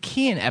Michael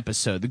McKean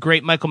episode, the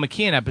great Michael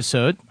McKean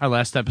episode, our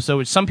last episode,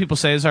 which some people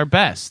say is our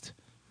best.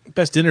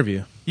 Best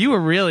interview. You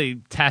were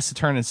really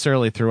taciturn and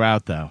surly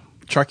throughout, though.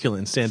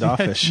 Truculent,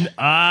 standoffish. You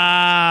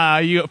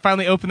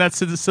finally opened that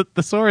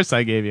thesaurus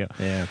I gave you.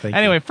 Yeah, thank you.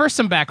 Anyway, first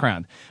some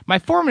background. My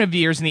formative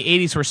years in the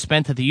 80s were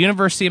spent at the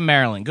University of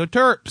Maryland. Go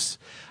Terps!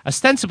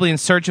 Ostensibly in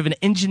search of an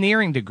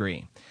engineering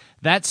degree.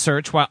 That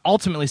search, while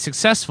ultimately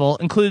successful,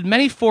 included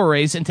many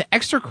forays into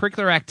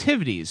extracurricular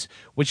activities,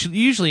 which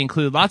usually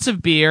include lots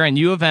of beer and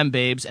U of M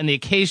babes and the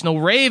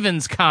occasional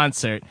Ravens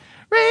concert.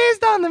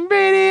 Raised on the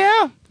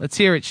radio. Let's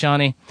hear it,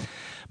 Shawnee.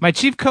 My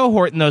chief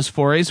cohort in those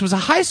forays was a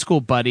high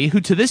school buddy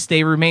who to this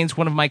day remains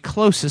one of my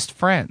closest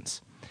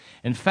friends.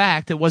 In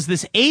fact, it was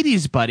this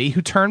 80s buddy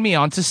who turned me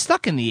on to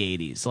Stuck in the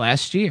 80s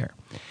last year.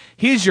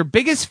 He is your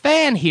biggest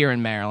fan here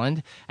in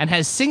Maryland and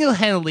has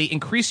single-handedly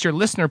increased your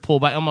listener pool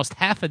by almost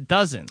half a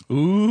dozen.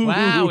 Ooh.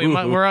 Wow,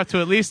 we're up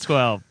to at least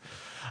 12.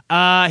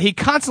 He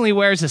constantly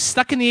wears a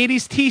Stuck in the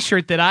 80s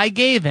t-shirt that I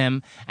gave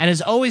him and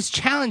is always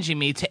challenging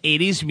me to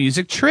 80s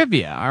music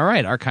trivia. All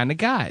right, our kind of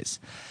guys.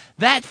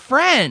 That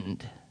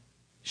friend,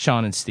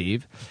 Sean and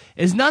Steve,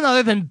 is none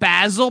other than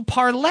Basil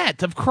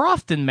Parlett of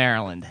Crofton,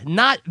 Maryland.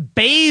 Not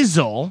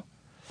Basil,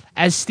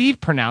 as Steve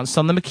pronounced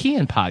on the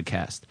McKean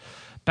podcast.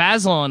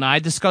 Basil and I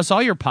discuss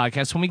all your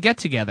podcasts when we get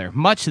together,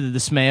 much to the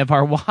dismay of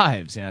our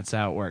wives. Yeah, that's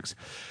how it works.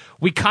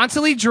 We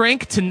constantly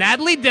drink to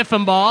Natalie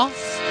Diffenbaugh.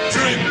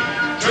 Drink,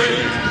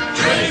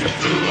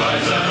 blue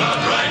eyes that are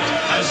bright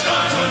as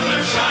stars when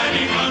they're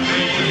shining on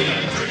me.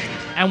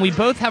 And we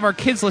both have our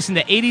kids listen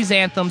to 80s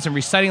anthems and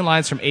reciting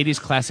lines from 80s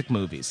classic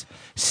movies.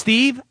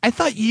 Steve, I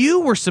thought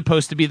you were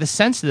supposed to be the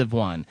sensitive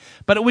one,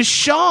 but it was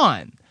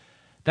Sean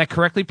that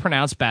correctly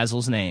pronounced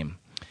Basil's name.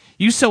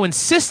 You so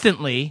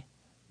insistently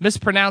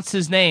mispronounced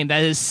his name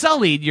that has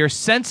sullied your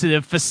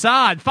sensitive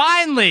facade.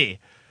 Finally!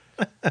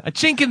 A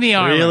chink in the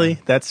armor. Really?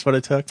 That's what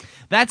it took?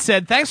 That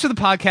said, thanks for the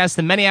podcast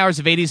and many hours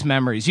of 80s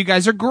memories. You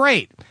guys are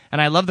great,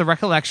 and I love the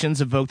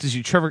recollections evoked as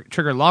you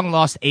trigger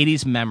long-lost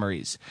 80s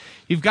memories.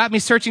 You've got me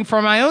searching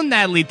for my own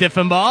Natalie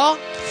Diffenball.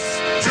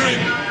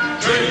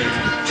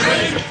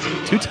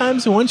 Drink. 2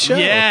 times in one show.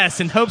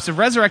 Yes, in hopes of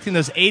resurrecting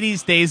those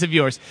 80s days of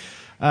yours.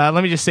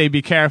 Let me just say,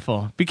 be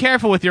careful. Be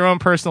careful with your own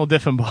personal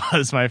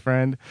Diffenballs, my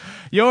friend.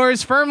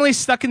 Yours, firmly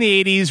stuck in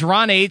the 80s,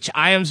 Ron H.,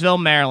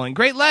 Iamsville, Maryland.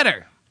 Great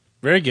letter.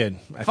 Very good.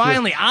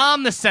 Finally,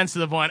 I'm the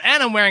sensitive one,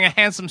 and I'm wearing a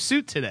handsome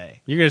suit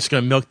today. You're just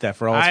going to milk that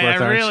for all it's worth, I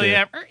aren't really you?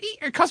 am.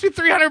 It cost me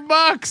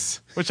 $300,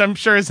 which I'm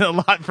sure isn't a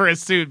lot for a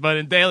suit, but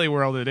in daily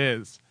world it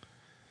is.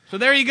 So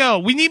there you go.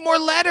 We need more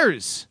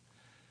letters.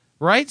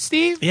 Right,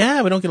 Steve?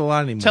 Yeah, we don't get a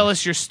lot anymore. Tell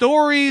us your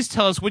stories.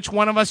 Tell us which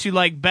one of us you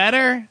like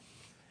better.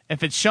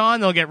 If it's Sean,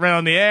 they'll get right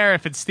on the air.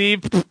 If it's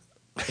Steve,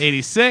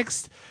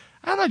 86th.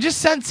 I don't know. Just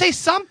say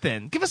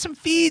something. Give us some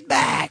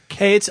feedback.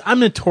 Hey,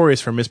 I'm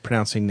notorious for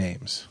mispronouncing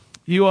names.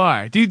 You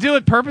are. Do you do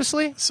it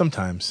purposely?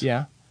 Sometimes.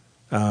 Yeah.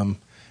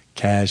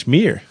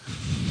 Cashmere.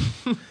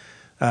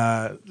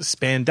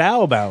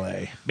 Spandau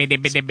Ballet.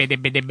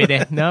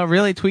 No,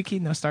 really? Tweaky?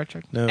 No Star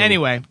Trek? No.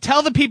 Anyway,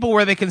 tell the people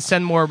where they can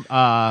send more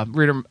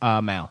reader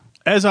mail.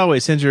 As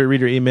always, send your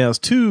reader emails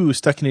to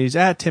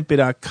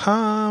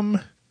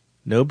stuckinities@tempe.com.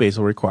 No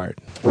basil required.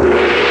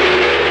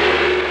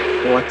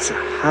 What's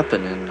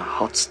happening,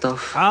 hot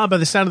stuff? By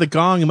the sound of the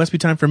gong, it must be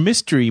time for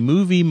Mystery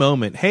Movie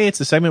Moment. Hey, it's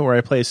the segment where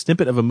I play a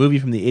snippet of a movie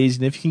from the 80s,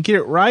 and if you can get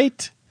it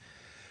right,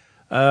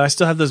 I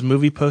still have those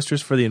movie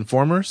posters for The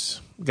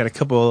Informers. Got a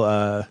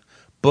couple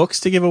books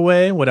to give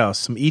away. What else?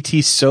 Some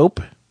E.T.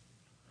 soap.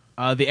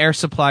 The Air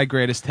Supply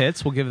Greatest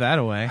Hits. We'll give that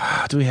away.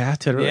 Do we have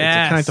to?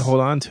 Yes. I kind of have to hold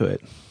on to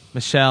it.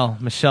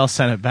 Michelle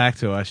sent it back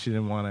to us. She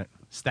didn't want it.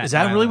 Is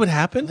that really what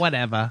happened?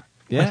 Whatever.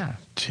 Yeah.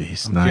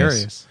 Jeez, I'm nice.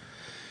 curious.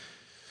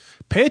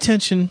 Pay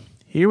attention.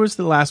 Here was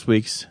the last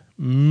week's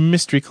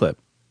mystery clip.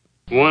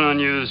 One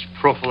unused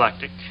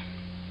prophylactic.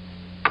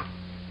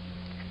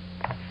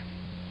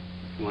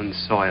 One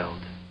soiled.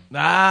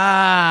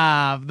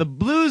 The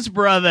Blues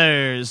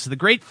Brothers, the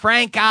great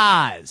Frank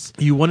Oz.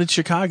 You wanted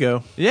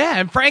Chicago. Yeah,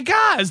 and Frank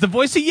Oz, the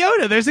voice of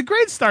Yoda. There's a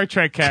great Star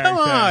Trek character. Come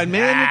on,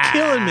 man, you're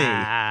killing me.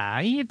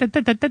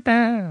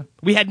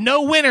 We had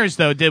no winners,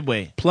 though, did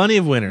we? Plenty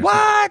of winners.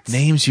 What?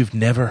 Names you've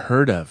never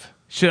heard of.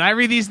 Should I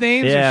read these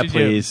names? Yeah, or should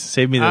please. You?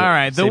 Save me the. All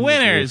right, the save me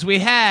winners. We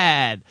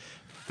had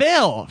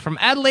Phil from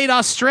Adelaide,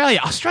 Australia.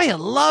 Australia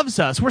loves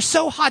us. We're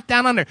so hot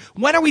down under.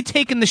 When are we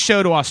taking the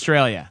show to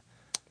Australia?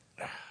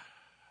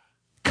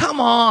 Come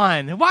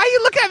on. Why are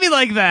you looking at me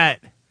like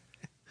that?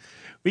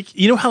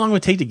 You know how long it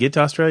would take to get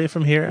to Australia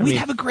from here? We'd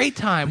have a great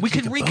time. We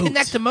could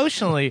reconnect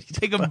emotionally.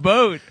 Take a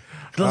boat.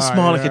 A little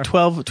small, like a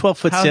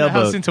 12-foot sailboat.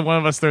 How soon till one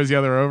of us throws the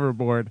other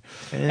overboard?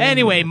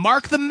 Anyway,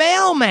 Mark the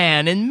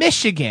Mailman in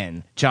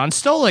Michigan. John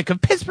Stolik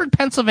of Pittsburgh,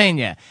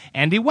 Pennsylvania.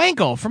 Andy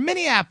Wankel from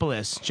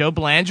Minneapolis. Joe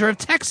Belanger of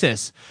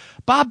Texas.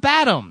 Bob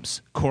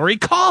Badams. Corey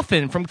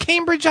Coffin from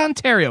Cambridge,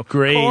 Ontario.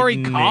 Great Corey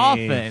name.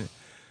 Coffin.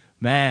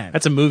 Man.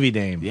 That's a movie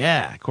name.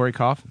 Yeah, Corey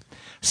Coffin.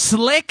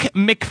 Slick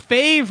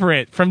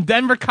McFavorite from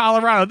Denver,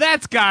 Colorado.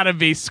 That's got to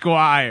be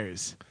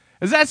Squires.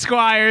 Is that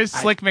Squires?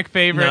 Slick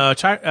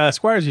McFavorite? No,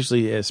 Squires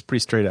usually is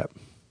pretty straight up.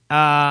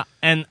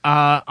 And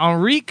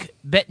Henrik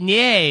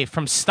Betnier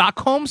from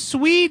Stockholm,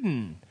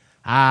 Sweden.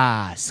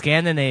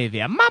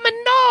 Scandinavia. Mama,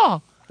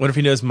 no! What if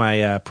he knows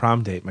my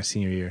prom date, my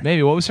senior year?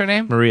 Maybe. What was her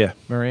name? Maria.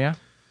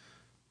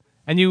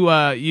 And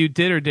you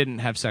did or didn't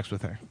have sex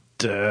with her?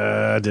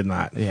 Did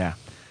not. Yeah.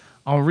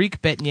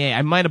 Henrik Betnier.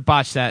 I might have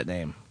botched that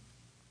name.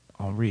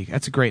 Henrik.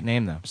 That's a great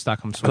name, though.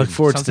 Stockholm, Sweden. I look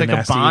forward Sounds to the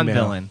like a Bond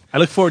email. villain. I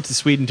look forward to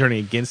Sweden turning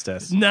against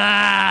us.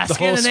 Nah, the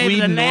whole Scandinavia,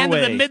 Sweden, the land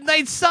Norway. of the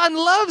midnight sun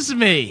loves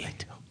me. I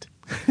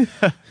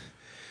don't.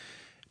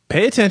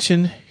 Pay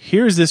attention.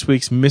 Here's this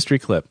week's mystery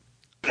clip.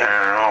 Oh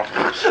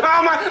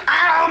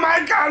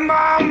my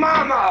God,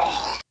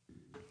 Mama!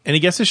 Any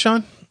guesses,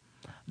 Sean?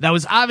 That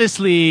was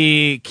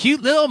obviously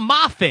cute little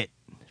Moffat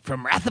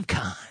from Wrath of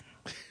Khan.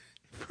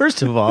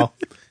 First of all,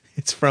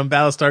 it's from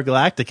Battlestar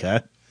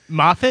Galactica.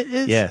 Moffat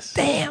is? Yes.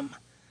 Damn.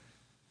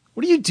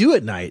 What do you do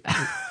at night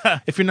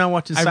if you're not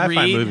watching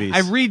sci-fi movies? I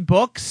read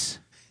books.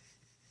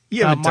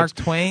 Yeah, Mark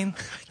Twain.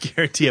 I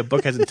guarantee a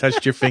book hasn't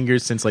touched your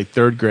fingers since like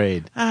 3rd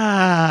grade.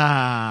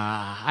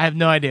 I have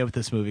no idea what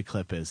this movie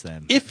clip is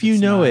then. If you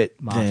know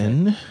it, Moffat.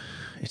 then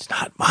it's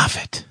not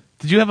Moffat.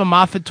 Did you have a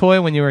Moffat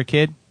toy when you were a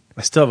kid?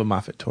 I still have a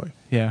Moffat toy.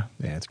 Yeah.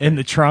 Yeah, it's great. In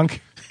the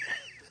trunk.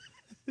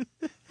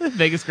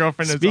 Vegas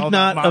girlfriend is Speak all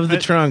not about of the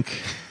Moffat.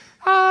 trunk.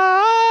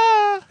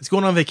 It's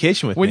going on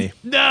vacation with me.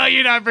 No,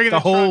 you're not bringing The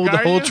whole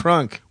trunk,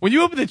 trunk. When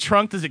you open the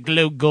trunk, does it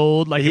glow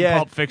gold like in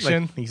Pulp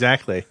Fiction?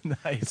 Exactly.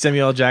 Nice.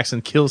 Samuel L.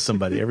 Jackson kills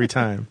somebody every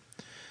time.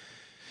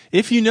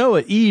 If you know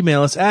it,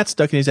 email us at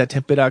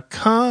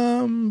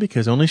stuckinays@tempe.com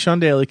because only Sean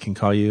Daly can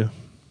call you.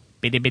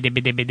 Biddy, biddy,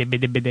 biddy, biddy,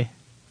 biddy, biddy.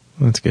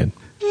 That's good.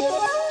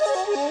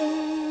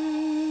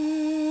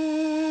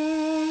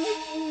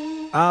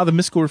 The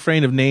mystical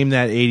refrain of Name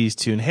That 80s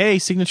Tune. Hey,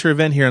 signature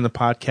event here on the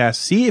podcast.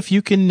 See if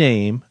you can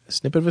name a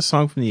snippet of a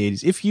song from the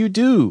 80s. If you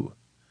do,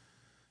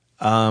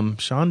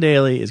 Sean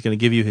Daly is going to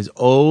give you his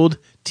old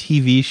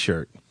TV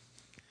shirt.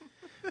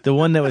 The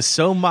one that was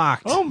so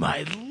mocked. Oh,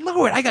 my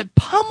Lord. I got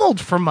pummeled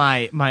for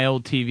my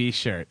old TV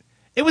shirt.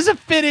 It was a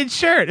fitted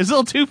shirt. It was a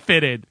little too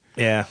fitted.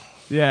 Yeah.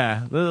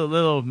 Yeah,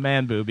 little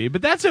man booby.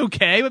 But that's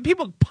okay. But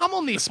people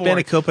pummel me for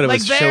it. Spanakopita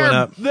was showing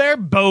up. They're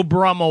Beau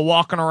Brummel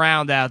walking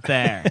around out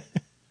there.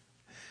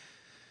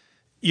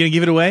 You going to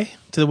give it away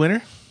to the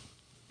winner?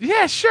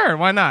 Yeah, sure.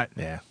 Why not?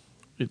 Yeah.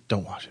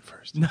 Don't wash it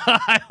first. No,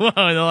 I won't.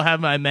 It'll have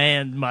my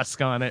man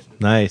musk on it.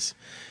 Nice.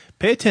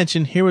 Pay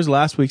attention. Here was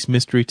last week's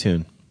mystery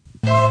tune.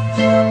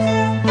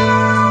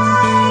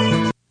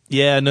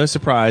 Yeah, no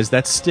surprise.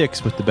 That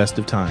sticks with the best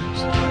of times.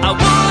 I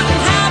wouldn't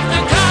have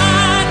to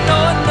cry,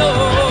 no, no.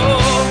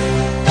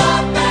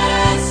 The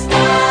best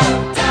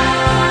of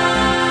times.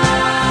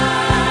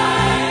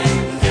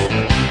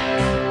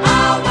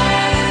 Oh,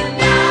 when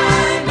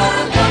I'm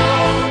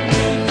alone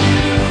with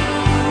you.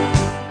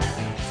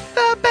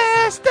 The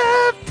best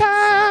of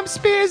times,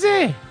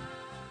 Spearsy.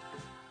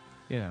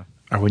 You know.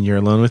 Or when you're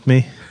alone with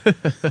me.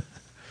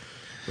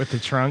 With the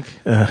trunk.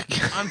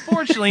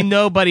 Unfortunately,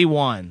 nobody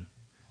won.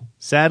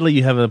 Sadly,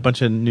 you have a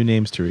bunch of new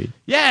names to read.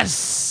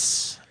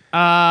 Yes.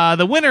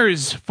 The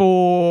winners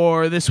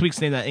for this week's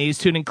Name That 80s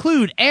Tune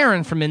include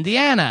Aaron from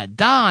Indiana,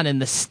 Don in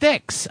the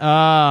Sticks.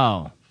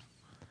 Oh.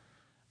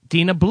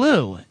 Dina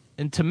Blue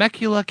in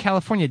Temecula,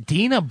 California.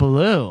 Dina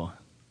Blue.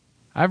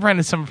 I've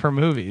rented some of her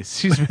movies.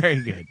 She's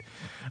very good.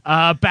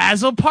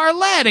 Basil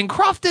Parlett in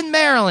Crofton,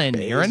 Maryland.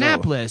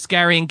 Annapolis.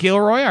 Gary and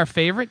Gilroy, our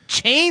favorite.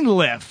 Chain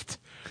Lift.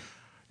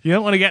 You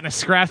don't want to get in a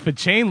scrap with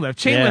Chain Lift.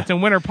 Chain Lift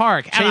in Winter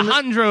Park.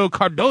 Alejandro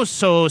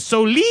Cardoso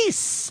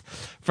Solis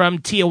from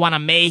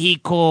Tijuana,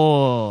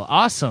 Mexico.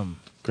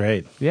 Awesome.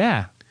 Great.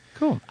 Yeah.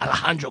 Cool.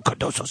 Alejandro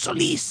Cardoso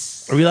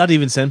Solis. Are we allowed to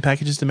even send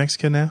packages to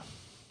Mexico now?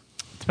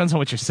 Depends on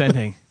what you're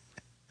sending.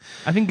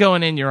 I think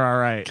going in, you're all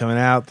right. Coming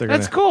out,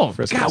 that's cool.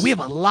 God, we have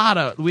a lot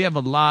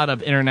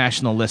of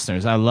international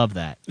listeners. I love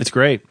that. It's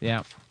great.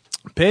 Yeah.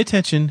 Pay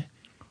attention.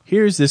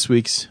 Here's this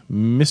week's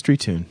mystery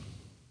tune.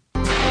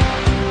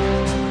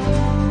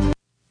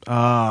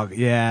 Oh,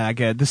 yeah, I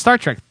get it. The Star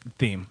Trek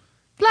theme.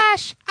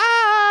 Flash,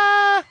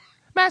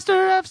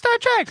 master of Star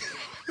Trek.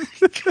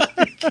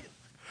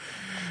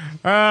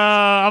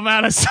 I'm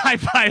out of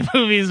sci-fi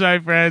movies, my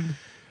friend.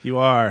 You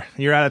are.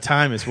 You're out of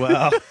time as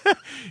well.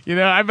 You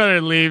know, I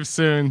better leave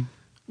soon.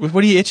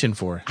 What are you itching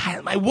for?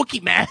 My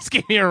Wookiee mask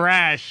gave me a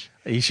rash.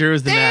 Are you sure it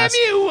was the Damn mask?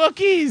 you,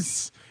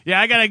 Wookiees. Yeah,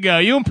 I gotta go.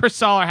 You and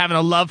Persol are having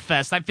a love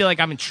fest. I feel like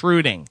I'm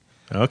intruding.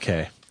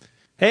 Okay.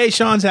 Hey,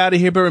 Sean's out of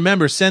here, but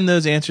remember, send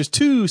those answers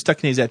to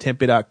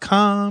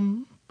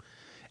stuckinays@tempe.com,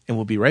 and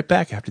we'll be right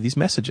back after these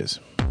messages.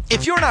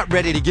 If you're not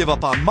ready to give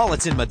up on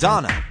mullets in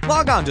Madonna,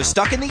 log on to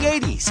Stuck in the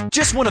 80s,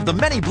 just one of the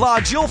many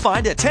blogs you'll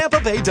find at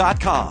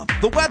TampaBay.com,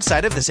 the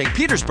website of the St.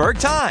 Petersburg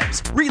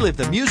Times. Relive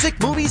the music,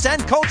 movies,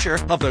 and culture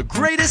of the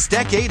greatest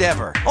decade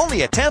ever,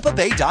 only at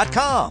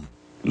TampaBay.com.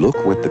 Look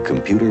what the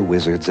computer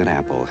wizards at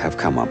Apple have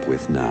come up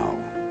with now.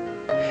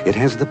 It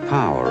has the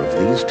power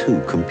of these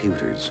two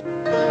computers.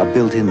 A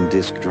built-in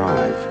disk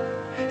drive.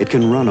 It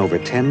can run over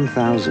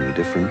 10,000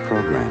 different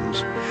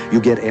programs. You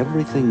get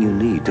everything you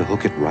need to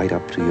hook it right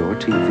up to your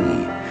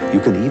TV. You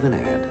can even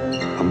add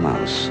a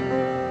mouse.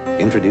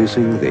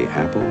 Introducing the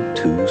Apple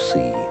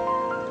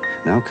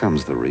IIc. Now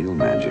comes the real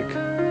magic.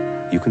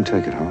 You can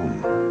take it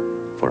home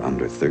for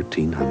under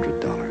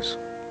 $1,300.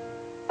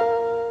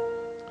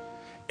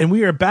 And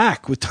we are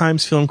back with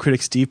Times film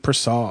critic Steve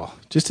Persol,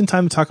 just in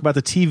time to talk about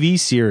the TV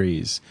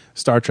series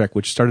Star Trek,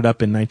 which started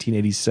up in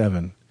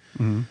 1987.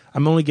 Mm-hmm.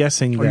 I'm only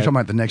guessing. You're talking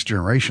about The Next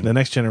Generation. The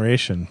Next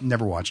Generation.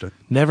 Never watched it.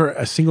 Never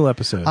a single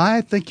episode.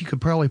 I think you could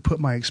probably put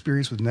my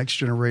experience with Next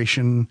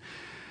Generation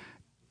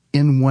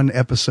in one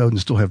episode and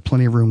still have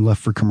plenty of room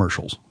left for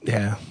commercials.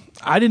 Yeah.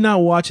 I did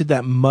not watch it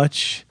that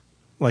much.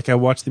 Like I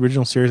watched the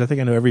original series. I think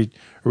I know every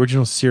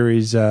original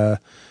series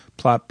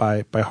plot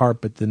by heart,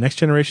 but The Next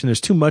Generation,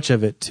 there's too much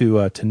of it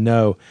to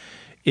know.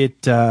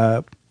 It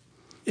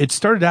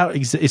started out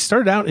in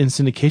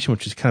syndication,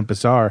 which is kind of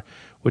bizarre,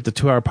 with the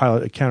 2-hour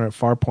pilot encounter at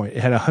Farpoint. It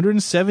had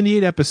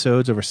 178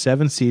 episodes over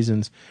 7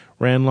 seasons,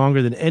 ran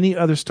longer than any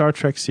other Star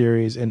Trek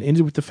series, and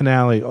ended with the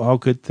finale, All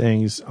Good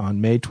Things, on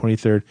May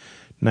 23rd,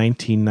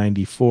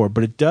 1994.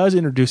 But it does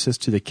introduce us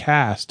to the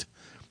cast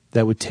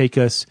that would take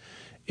us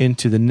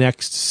into the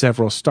next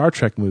several Star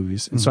Trek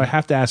movies. And so I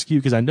have to ask you,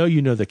 because I know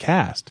you know the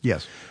cast.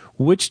 Yes.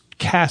 Which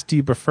cast do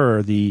you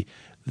prefer? The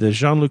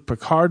Jean-Luc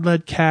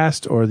Picard-led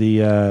cast or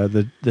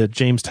the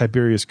James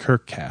Tiberius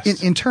Kirk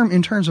cast? In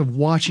terms of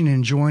watching and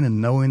enjoying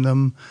and knowing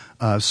them,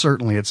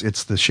 certainly it's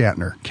the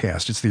Shatner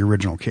cast. It's the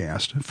original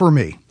cast for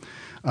me.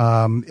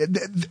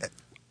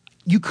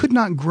 You could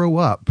not grow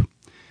up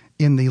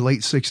in the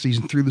late 60s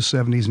and through the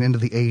 70s and into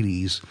the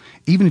 80s,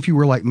 even if you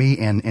were like me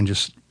and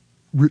just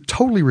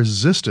totally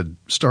resisted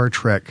Star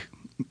Trek,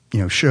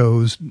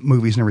 shows,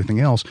 movies, and everything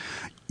else,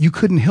 you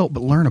couldn't help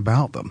but learn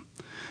about them.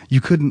 You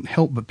couldn't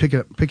help but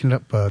picking it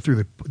up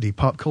through the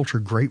pop culture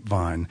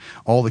grapevine,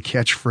 all the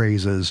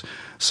catchphrases,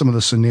 some of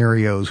the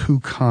scenarios,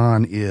 who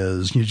Khan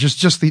is,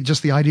 just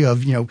the idea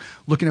of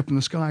looking up in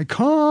the sky,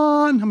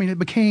 Khan. I mean, it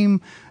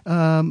became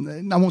I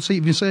won't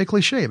even say a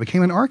cliche. It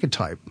became an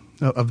archetype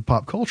of the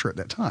pop culture at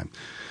that time.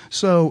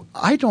 So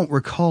I don't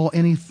recall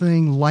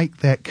anything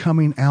like that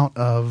coming out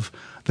of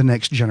the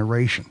next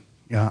generation.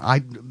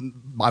 I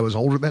was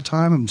older at that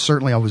time, and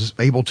certainly I was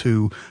able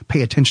to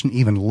pay attention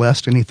even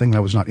less to anything that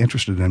I was not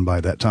interested in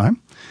by that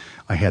time.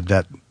 I had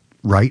that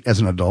right as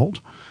an adult.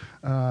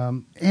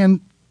 And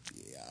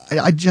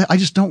I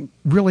just don't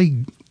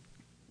really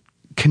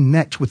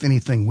connect with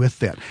anything with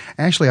that.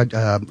 Actually,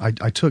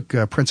 I took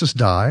Princess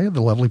Di,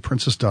 the lovely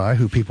Princess Di,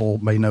 who people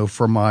may know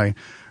from my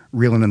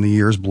Reelin' in the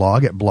Years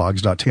blog at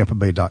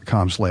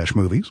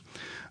blogs.tampabay.com/movies.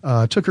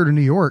 Took her to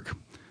New York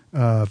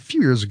a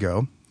few years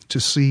ago to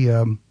see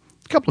a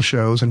couple of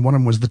shows, and one of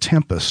them was The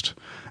Tempest,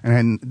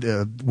 and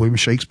William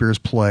Shakespeare's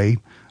play,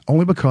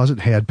 only because it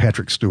had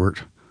Patrick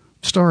Stewart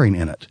starring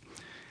in it.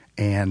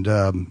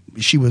 And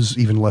she was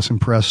even less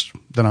impressed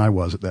than I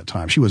was at that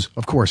time. She was,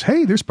 of course,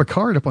 hey, there's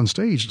Picard up on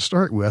stage to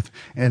start with.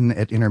 And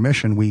at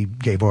intermission, we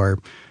gave our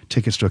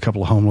tickets to a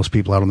couple of homeless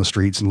people out on the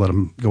streets and let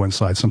them go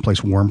inside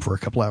someplace warm for a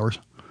couple hours.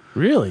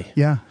 Really?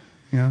 Yeah.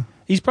 You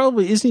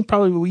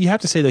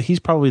have to say that he's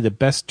probably the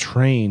best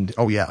trained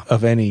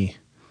of any.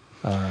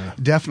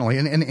 Definitely.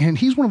 And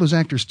he's one of those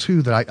actors,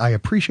 too, that I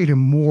appreciate him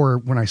more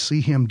when I see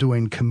him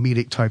doing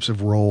comedic types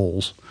of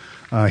roles.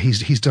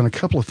 He's done a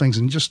couple of things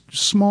in just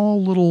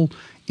small little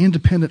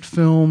independent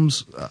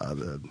films,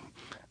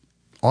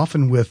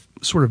 often with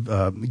sort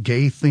of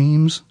gay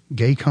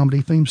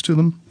comedy themes to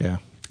them. Yeah.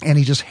 And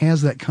he just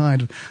has that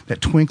that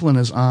twinkle in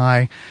his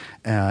eye,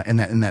 and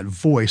that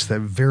voice,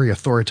 that very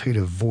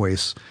authoritative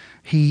voice.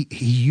 He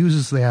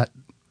uses that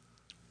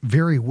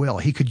very well.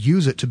 He could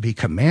use it to be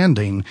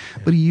commanding,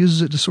 but he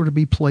uses it to sort of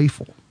be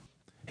playful.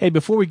 Hey,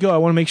 before we go, I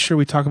want to make sure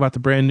we talk about the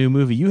brand new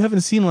movie. You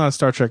haven't seen a lot of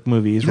Star Trek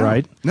movies,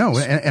 right? No,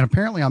 and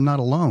apparently I'm not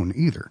alone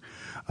either.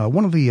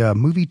 One of the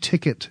movie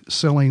ticket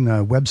selling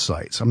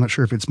websites, I'm not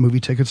sure if it's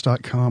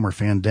movietickets.com or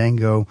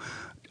Fandango,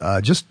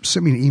 just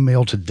sent me an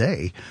email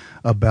today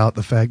about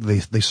the fact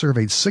they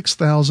surveyed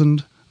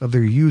 6,000 of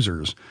their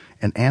users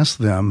and asked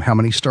them how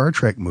many Star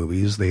Trek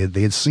movies they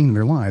had seen in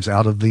their lives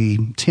out of the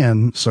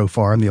 10 so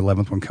far and the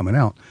 11th one coming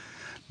out.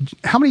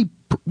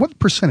 What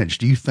percentage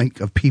do you think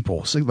of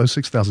people, those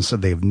 6,000,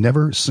 said they have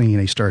never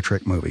seen a Star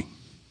Trek movie?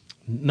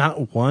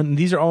 Not one.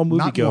 These are all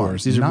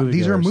moviegoers. These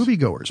are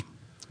moviegoers.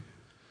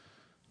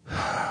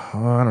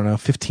 I don't know,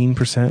 15%?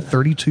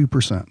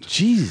 32%.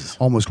 Jeez.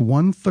 Almost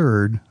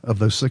 1/3 of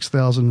those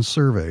 6,000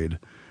 surveyed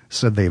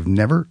said they've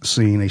never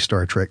seen a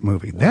Star Trek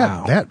movie.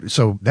 Wow.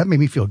 So that made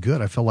me feel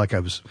good. I feel like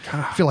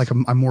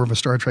I'm more of a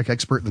Star Trek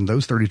expert than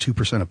those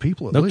 32% of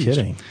people at least. No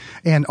kidding.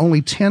 And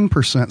only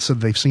 10%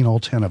 said they've seen all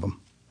 10 of them.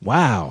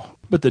 Wow.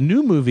 But the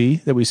new movie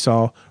that we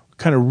saw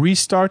kind of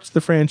restarts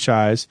the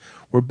franchise.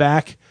 We're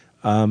back,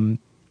 and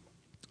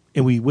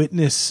we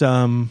witness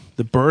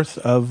the birth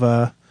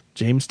of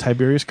James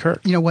Tiberius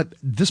Kirk. You know what?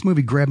 This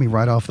movie grabbed me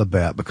right off the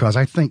bat because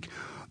I think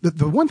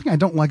the one thing I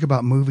don't like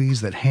about movies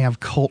that have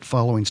cult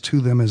followings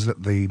to them is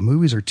that the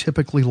movies are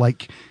typically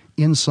like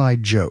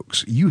inside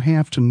jokes. You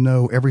have to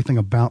know everything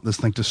about this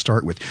thing to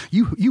start with.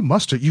 You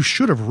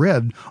should have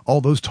read all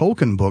those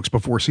Tolkien books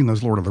before seeing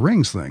those Lord of the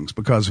Rings things,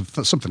 because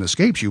if something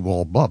escapes you,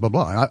 well, blah blah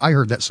blah. I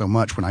heard that so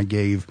much when I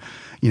gave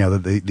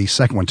the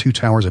second one, Two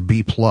Towers, a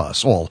B+.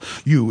 Well,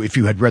 if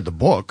you had read the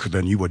book,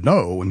 then you would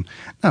know. And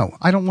no,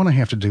 I don't want to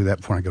have to do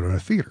that before I go to a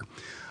theater.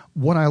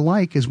 What I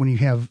like is when you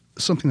have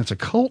something that's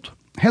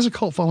has a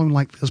cult following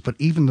like this, but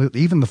even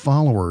the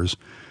followers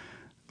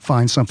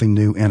find something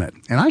new in it.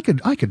 And I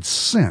could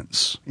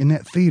sense in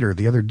that theater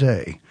the other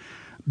day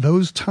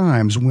those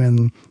times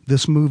when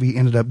this movie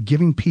ended up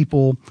giving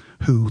people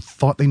who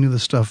thought they knew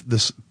this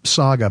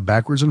saga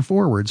backwards and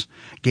forwards,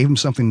 gave them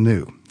something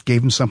new,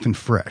 gave them something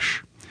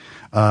fresh.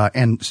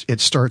 And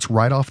it starts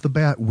right off the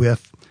bat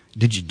with,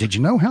 did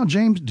you know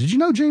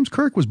James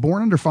Kirk was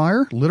born under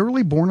fire?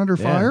 Literally born under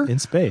fire? In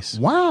space.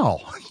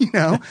 Wow.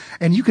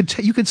 And you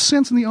could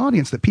sense in the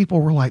audience that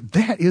people were like,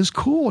 that is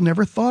cool.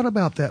 Never thought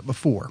about that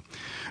before.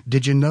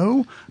 Did you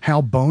know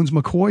how Bones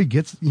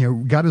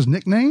McCoy got his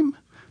nickname?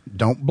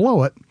 Don't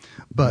blow it.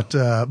 But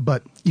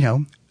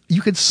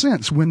you could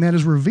sense when that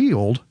is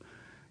revealed,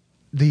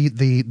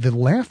 the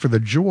laughter,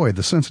 the joy,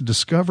 the sense of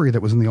discovery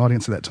that was in the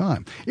audience at that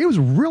time. It was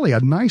really a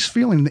nice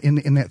feeling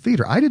in that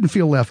theater. I didn't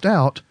feel left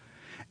out.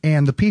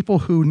 And the people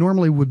who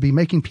normally would be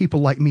making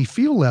people like me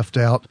feel left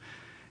out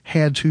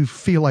had to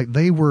feel like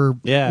they were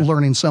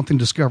learning something,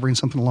 discovering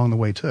something along the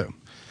way too.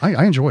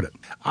 I enjoyed it.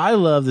 I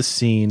love the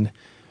scene.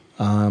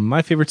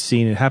 My favorite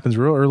scene, it happens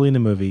real early in the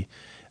movie.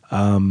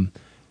 The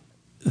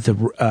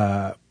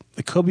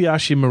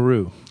Kobayashi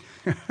Maru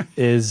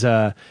is,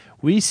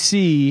 we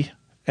see,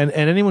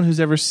 and anyone who's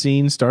ever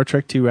seen Star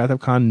Trek II Wrath of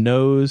Khan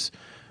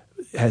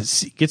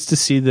gets to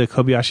see the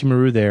Kobayashi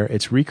Maru there.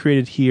 It's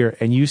recreated here,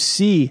 and you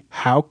see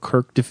how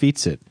Kirk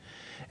defeats it,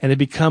 and it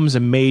becomes a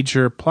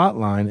major plot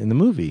line in the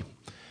movie.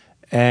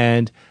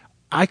 And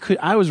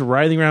I was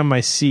writhing around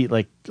my seat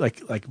like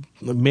a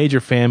major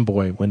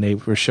fanboy when they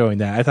were showing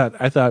that.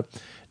 I thought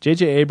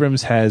J.J.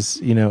 Abrams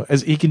has,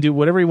 as he can do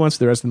whatever he wants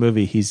for the rest of the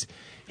movie. He's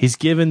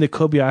given the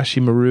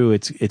Kobayashi Maru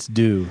its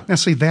due. Now,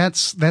 see,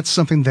 that's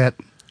something that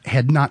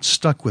had not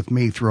stuck with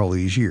me through all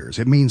these years.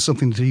 It means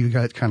something to you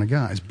guys, kind of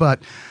guys, but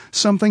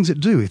some things that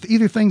do.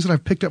 Either things that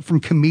I've picked up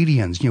from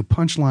comedians,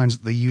 punchlines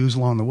that they use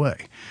along the way.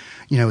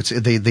 It's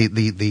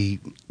the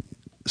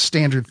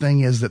standard thing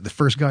is that the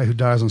first guy who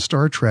dies on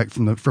Star Trek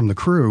from the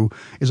crew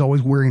is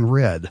always wearing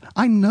red.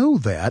 I know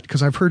that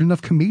because I've heard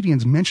enough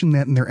comedians mention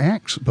that in their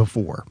acts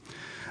before.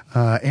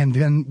 And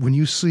then when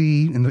you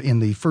see in the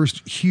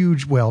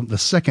the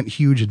second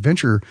huge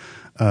adventure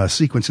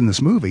sequence in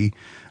this movie,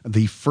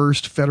 the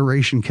first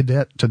Federation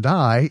cadet to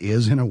die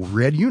is in a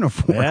red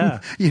uniform.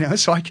 Yeah.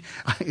 So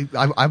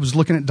I was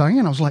looking at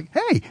Diane. I was like,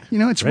 hey,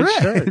 it's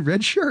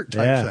red shirt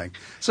type thing.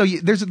 So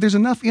there's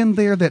enough in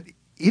there that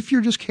if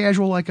you're just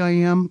casual like I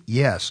am,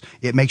 yes,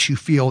 it makes you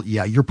feel,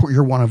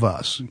 you're one of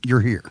us.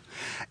 You're here.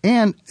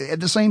 And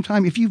at the same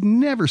time, if you've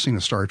never seen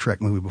a Star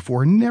Trek movie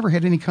before, never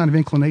had any kind of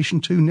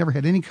inclination to, never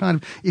had any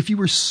kind of, if you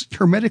were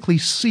hermetically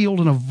sealed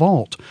in a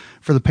vault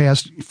for the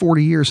past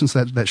 40 years since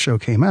that show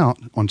came out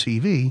on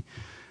TV,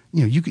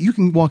 you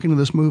can walk into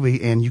this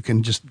movie and you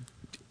can just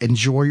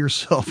enjoy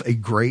yourself a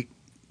great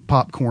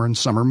popcorn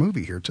summer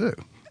movie here too.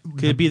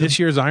 Could it be this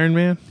year's Iron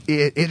Man?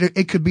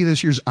 It could be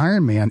this year's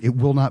Iron Man. It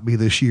will not be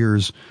this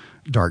year's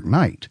Dark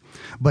Knight.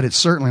 But it's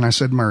certainly, and I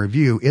said in my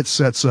review, it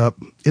sets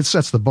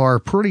the bar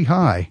pretty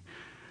high.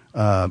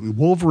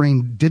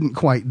 Wolverine didn't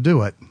quite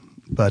do it,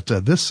 but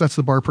this sets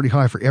the bar pretty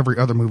high for every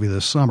other movie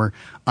this summer.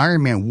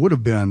 Iron Man would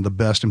have been the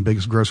best and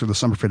biggest grosser of the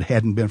summer if it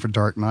hadn't been for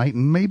Dark Knight,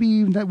 and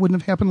maybe that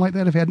wouldn't have happened like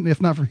that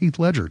if not for Heath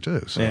Ledger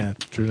too. So. Yeah,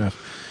 true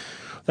enough.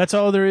 That's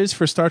all there is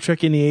for Star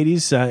Trek in the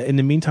 80s. In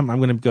the meantime, I'm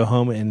going to go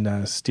home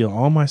and steal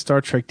all my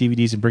Star Trek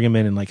DVDs and bring them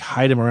in and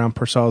hide them around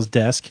Purcell's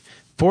desk.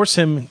 Force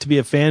him to be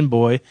a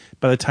fanboy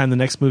by the time the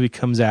next movie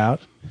comes out.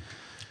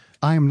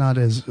 I am not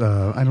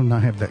I do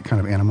not have that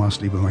kind of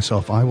animosity with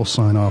myself. I will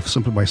sign off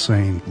simply by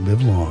saying,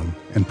 live long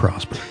and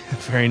prosper.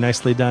 Very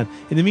nicely done.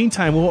 In the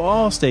meantime, we'll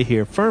all stay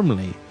here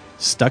firmly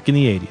stuck in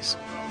the 80s.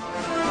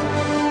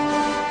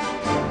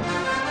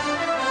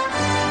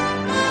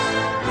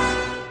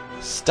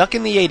 Stuck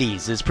in the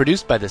 80s is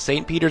produced by the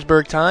St.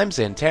 Petersburg Times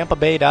and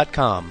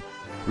TampaBay.com.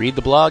 Read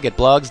the blog at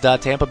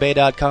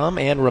blogs.tampabay.com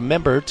and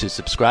remember to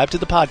subscribe to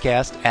the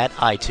podcast at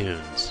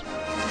iTunes.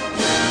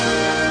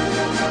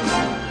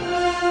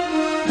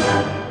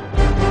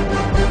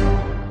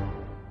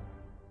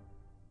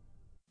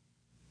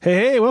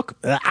 Hey, welcome.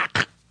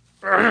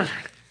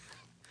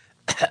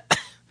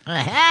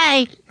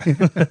 Hey.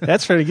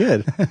 That's pretty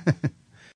good.